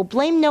you. You will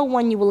blame no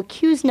one. You will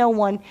accuse no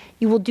one.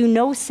 You will do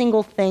no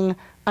single thing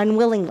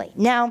unwillingly.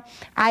 Now,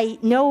 I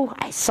know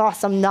I saw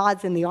some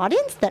nods in the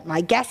audience that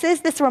my guess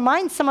is this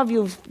reminds some of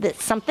you of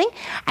something.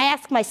 I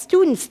ask my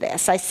students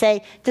this. I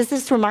say, does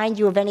this remind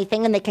you of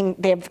anything? And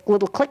they have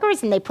little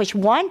clickers and they push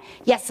 1.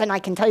 Yes, and I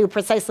can tell you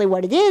precisely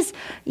what it is.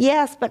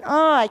 Yes, but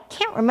I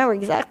can't remember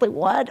exactly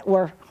what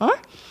or huh?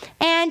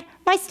 And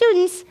my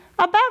students,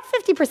 about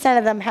 50%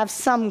 of them have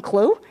some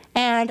clue,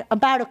 and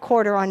about a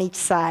quarter on each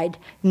side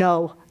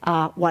know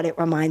what it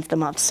reminds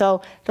them of.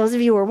 So those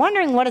of you who are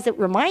wondering, what does it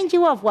remind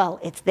you of? Well,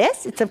 it's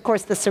this. It's, of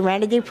course, the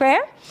Serenity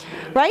Prayer,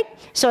 right?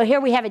 So here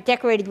we have it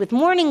decorated with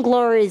morning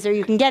glories, or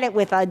you can get it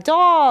with a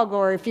dog,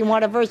 or if you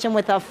want a version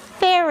with a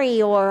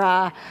fairy,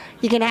 or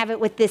you can have it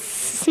with this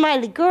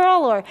smiley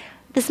girl, or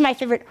this is my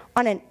favorite,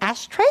 on an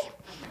ashtray.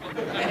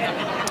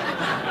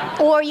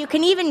 Or you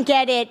can even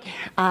get it,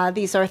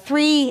 these are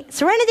 3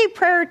 Serenity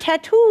Prayer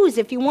tattoos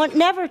if you want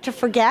never to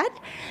forget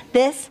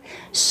this.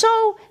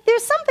 So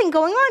there's something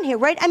going on here,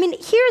 right? I mean,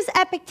 here's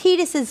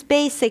Epictetus's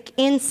basic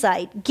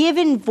insight,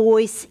 given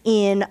voice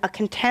in a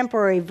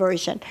contemporary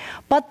version.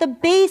 But the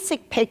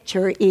basic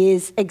picture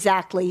is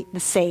exactly the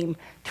same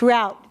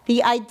throughout.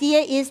 The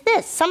idea is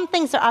this: some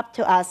things are up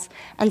to us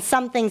and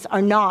some things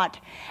are not.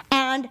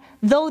 And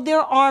though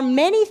there are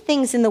many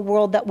things in the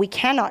world that we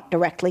cannot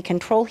directly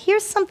control,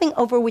 here's something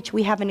over which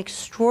we have an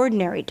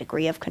extraordinary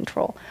degree of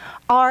control.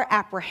 Our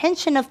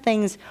apprehension of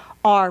things,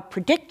 our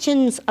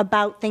predictions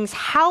about things,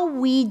 how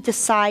we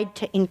decide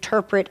to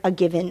interpret a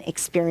given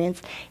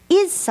experience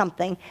is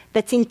something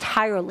that's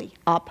entirely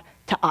up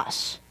to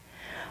us.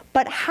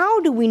 But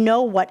how do we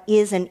know what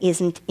is and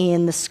isn't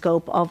in the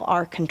scope of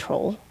our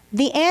control?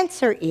 The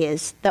answer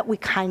is that we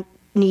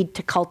need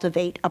to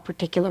cultivate a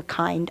particular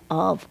kind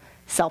of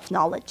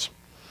self-knowledge.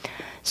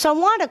 So I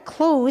want to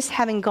close,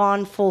 having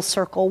gone full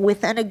circle,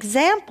 with an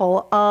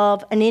example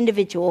of an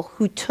individual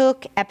who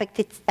took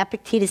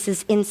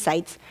Epictetus's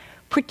insights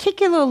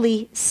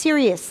particularly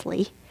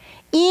seriously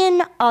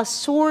in a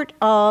sort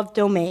of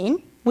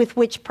domain with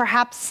which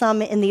perhaps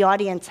some in the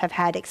audience have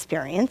had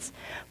experience,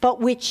 but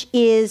which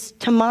is,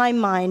 to my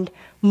mind,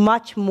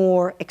 much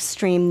more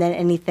extreme than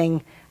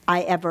anything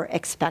I ever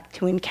expect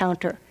to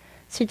encounter.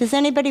 So does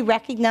anybody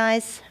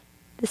recognize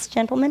this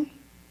gentleman?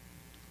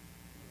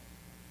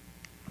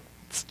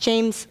 It's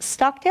James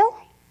Stockdale.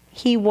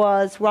 He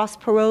was Ross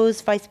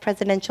Perot's vice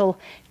presidential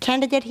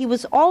candidate. He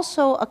was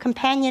also a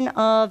companion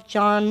of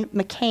John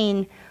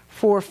McCain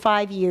for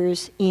 5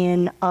 years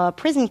in a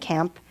prison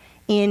camp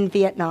in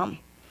Vietnam.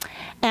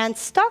 And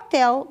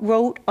Stockdale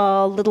wrote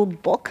a little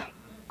book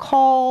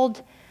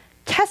called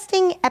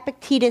Testing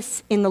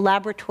Epictetus in the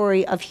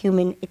Laboratory of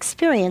Human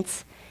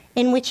Experience,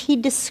 in which he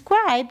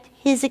described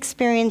his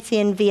experience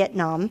in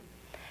Vietnam,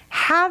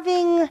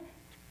 having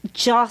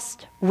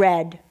just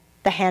read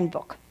the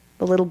handbook,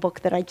 the little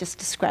book that I just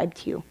described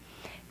to you.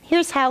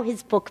 Here's how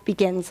his book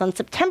begins. On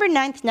September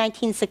 9th,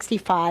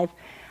 1965,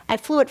 I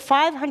flew at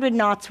 500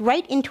 knots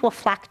right into a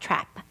flak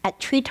trap at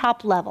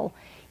treetop level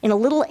in a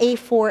little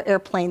A4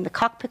 airplane, the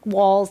cockpit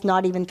walls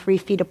not even 3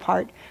 feet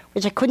apart,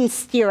 which I couldn't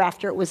steer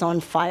after it was on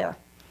fire.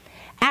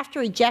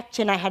 After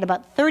ejection, I had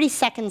about 30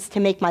 seconds to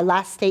make my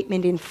last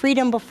statement in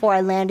freedom before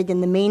I landed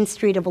in the main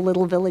street of a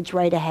little village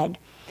right ahead.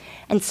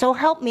 And so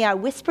help me, I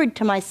whispered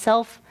to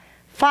myself,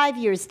 5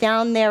 years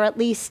down there at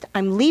least,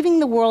 I'm leaving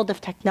the world of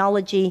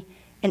technology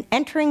and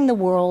entering the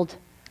world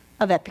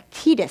of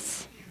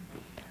Epictetus.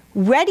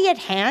 Ready at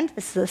hand,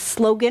 this is a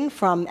slogan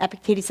from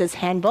Epictetus's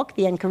handbook,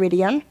 the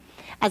Enchiridion,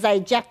 as I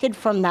ejected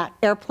from that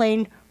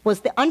airplane,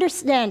 was the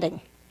understanding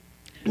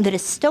that a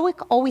Stoic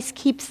always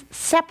keeps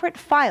separate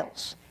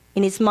files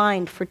in his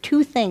mind for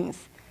 2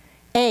 things.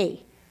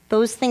 A,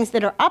 those things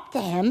that are up to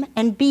him,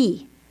 and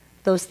B,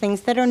 those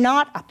things that are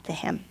not up to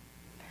him.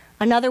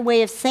 Another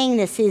way of saying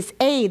this is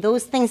A,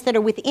 those things that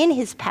are within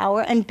his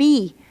power, and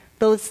B,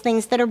 those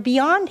things that are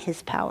beyond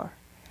his power.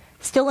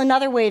 Still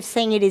another way of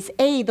saying it is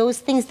A, those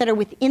things that are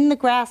within the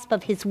grasp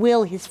of his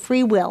will, his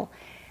free will,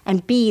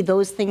 and B,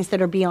 those things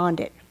that are beyond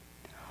it.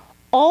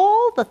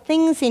 All the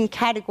things in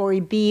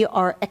category B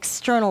are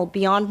external,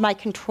 beyond my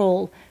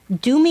control,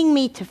 dooming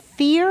me to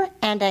fear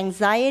and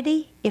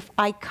anxiety if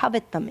I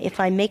covet them, if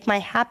I make my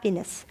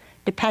happiness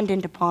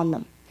dependent upon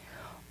them.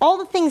 All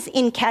the things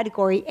in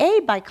category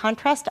A, by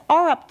contrast,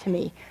 are up to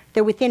me.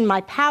 They're within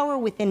my power,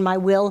 within my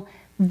will.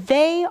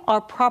 They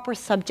are proper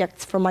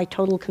subjects for my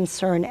total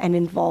concern and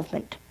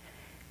involvement.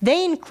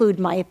 They include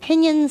my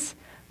opinions,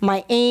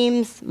 my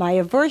aims, my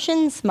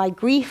aversions, my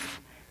grief,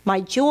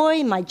 my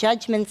joy, my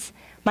judgments,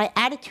 my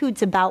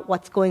attitudes about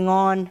what's going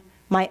on,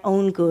 my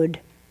own good,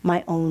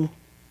 my own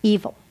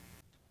evil.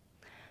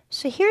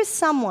 So here's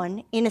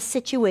someone in a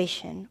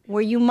situation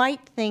where you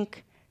might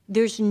think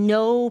there's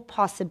no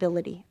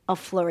possibility of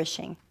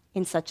flourishing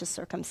in such a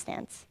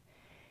circumstance,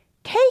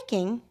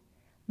 taking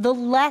the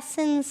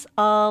lessons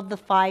of the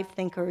 5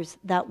 thinkers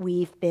that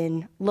we've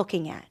been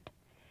looking at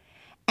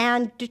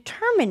and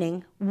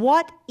determining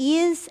what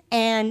is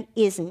and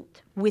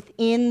isn't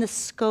within the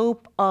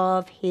scope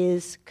of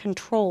his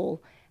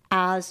control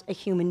as a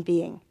human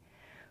being,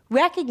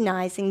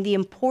 recognizing the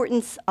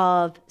importance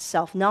of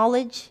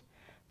self-knowledge,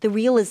 the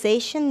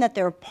realization that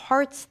there are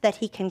parts that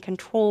he can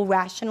control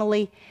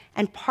rationally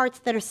and parts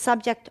that are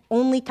subject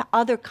only to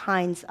other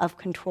kinds of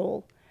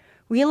control,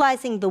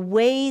 realizing the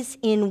ways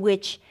in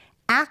which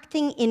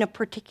acting in a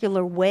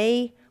particular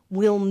way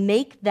will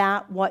make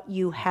that what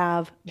you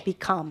have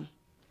become.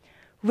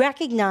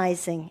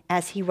 Recognizing,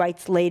 as he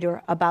writes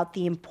later, about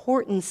the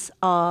importance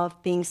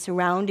of being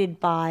surrounded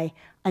by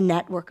a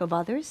network of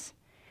others.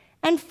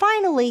 And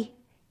finally,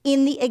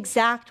 in the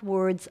exact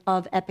words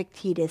of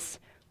Epictetus,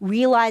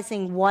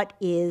 realizing what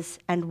is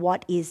and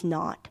what is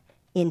not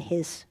in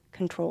his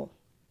control.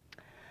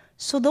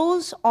 So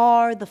those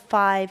are the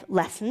 5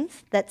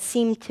 lessons that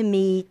seem to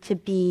me to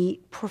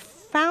be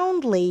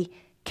profoundly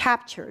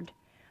captured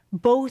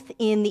both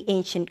in the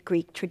ancient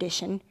Greek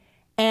tradition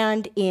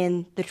and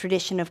in the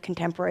tradition of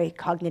contemporary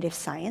cognitive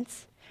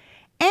science,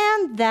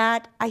 and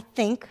that I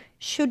think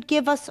should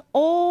give us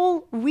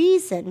all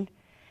reason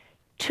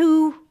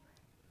to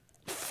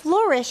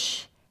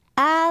flourish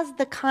as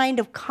the kind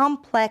of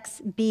complex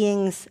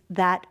beings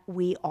that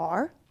we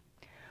are,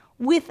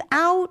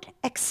 without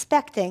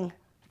expecting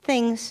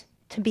things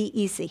to be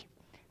easy,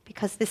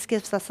 because this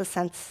gives us a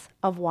sense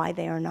of why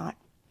they are not.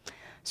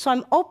 So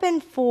I'm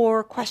open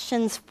for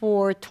questions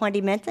for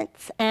 20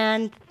 minutes,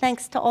 and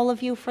thanks to all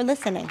of you for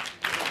listening.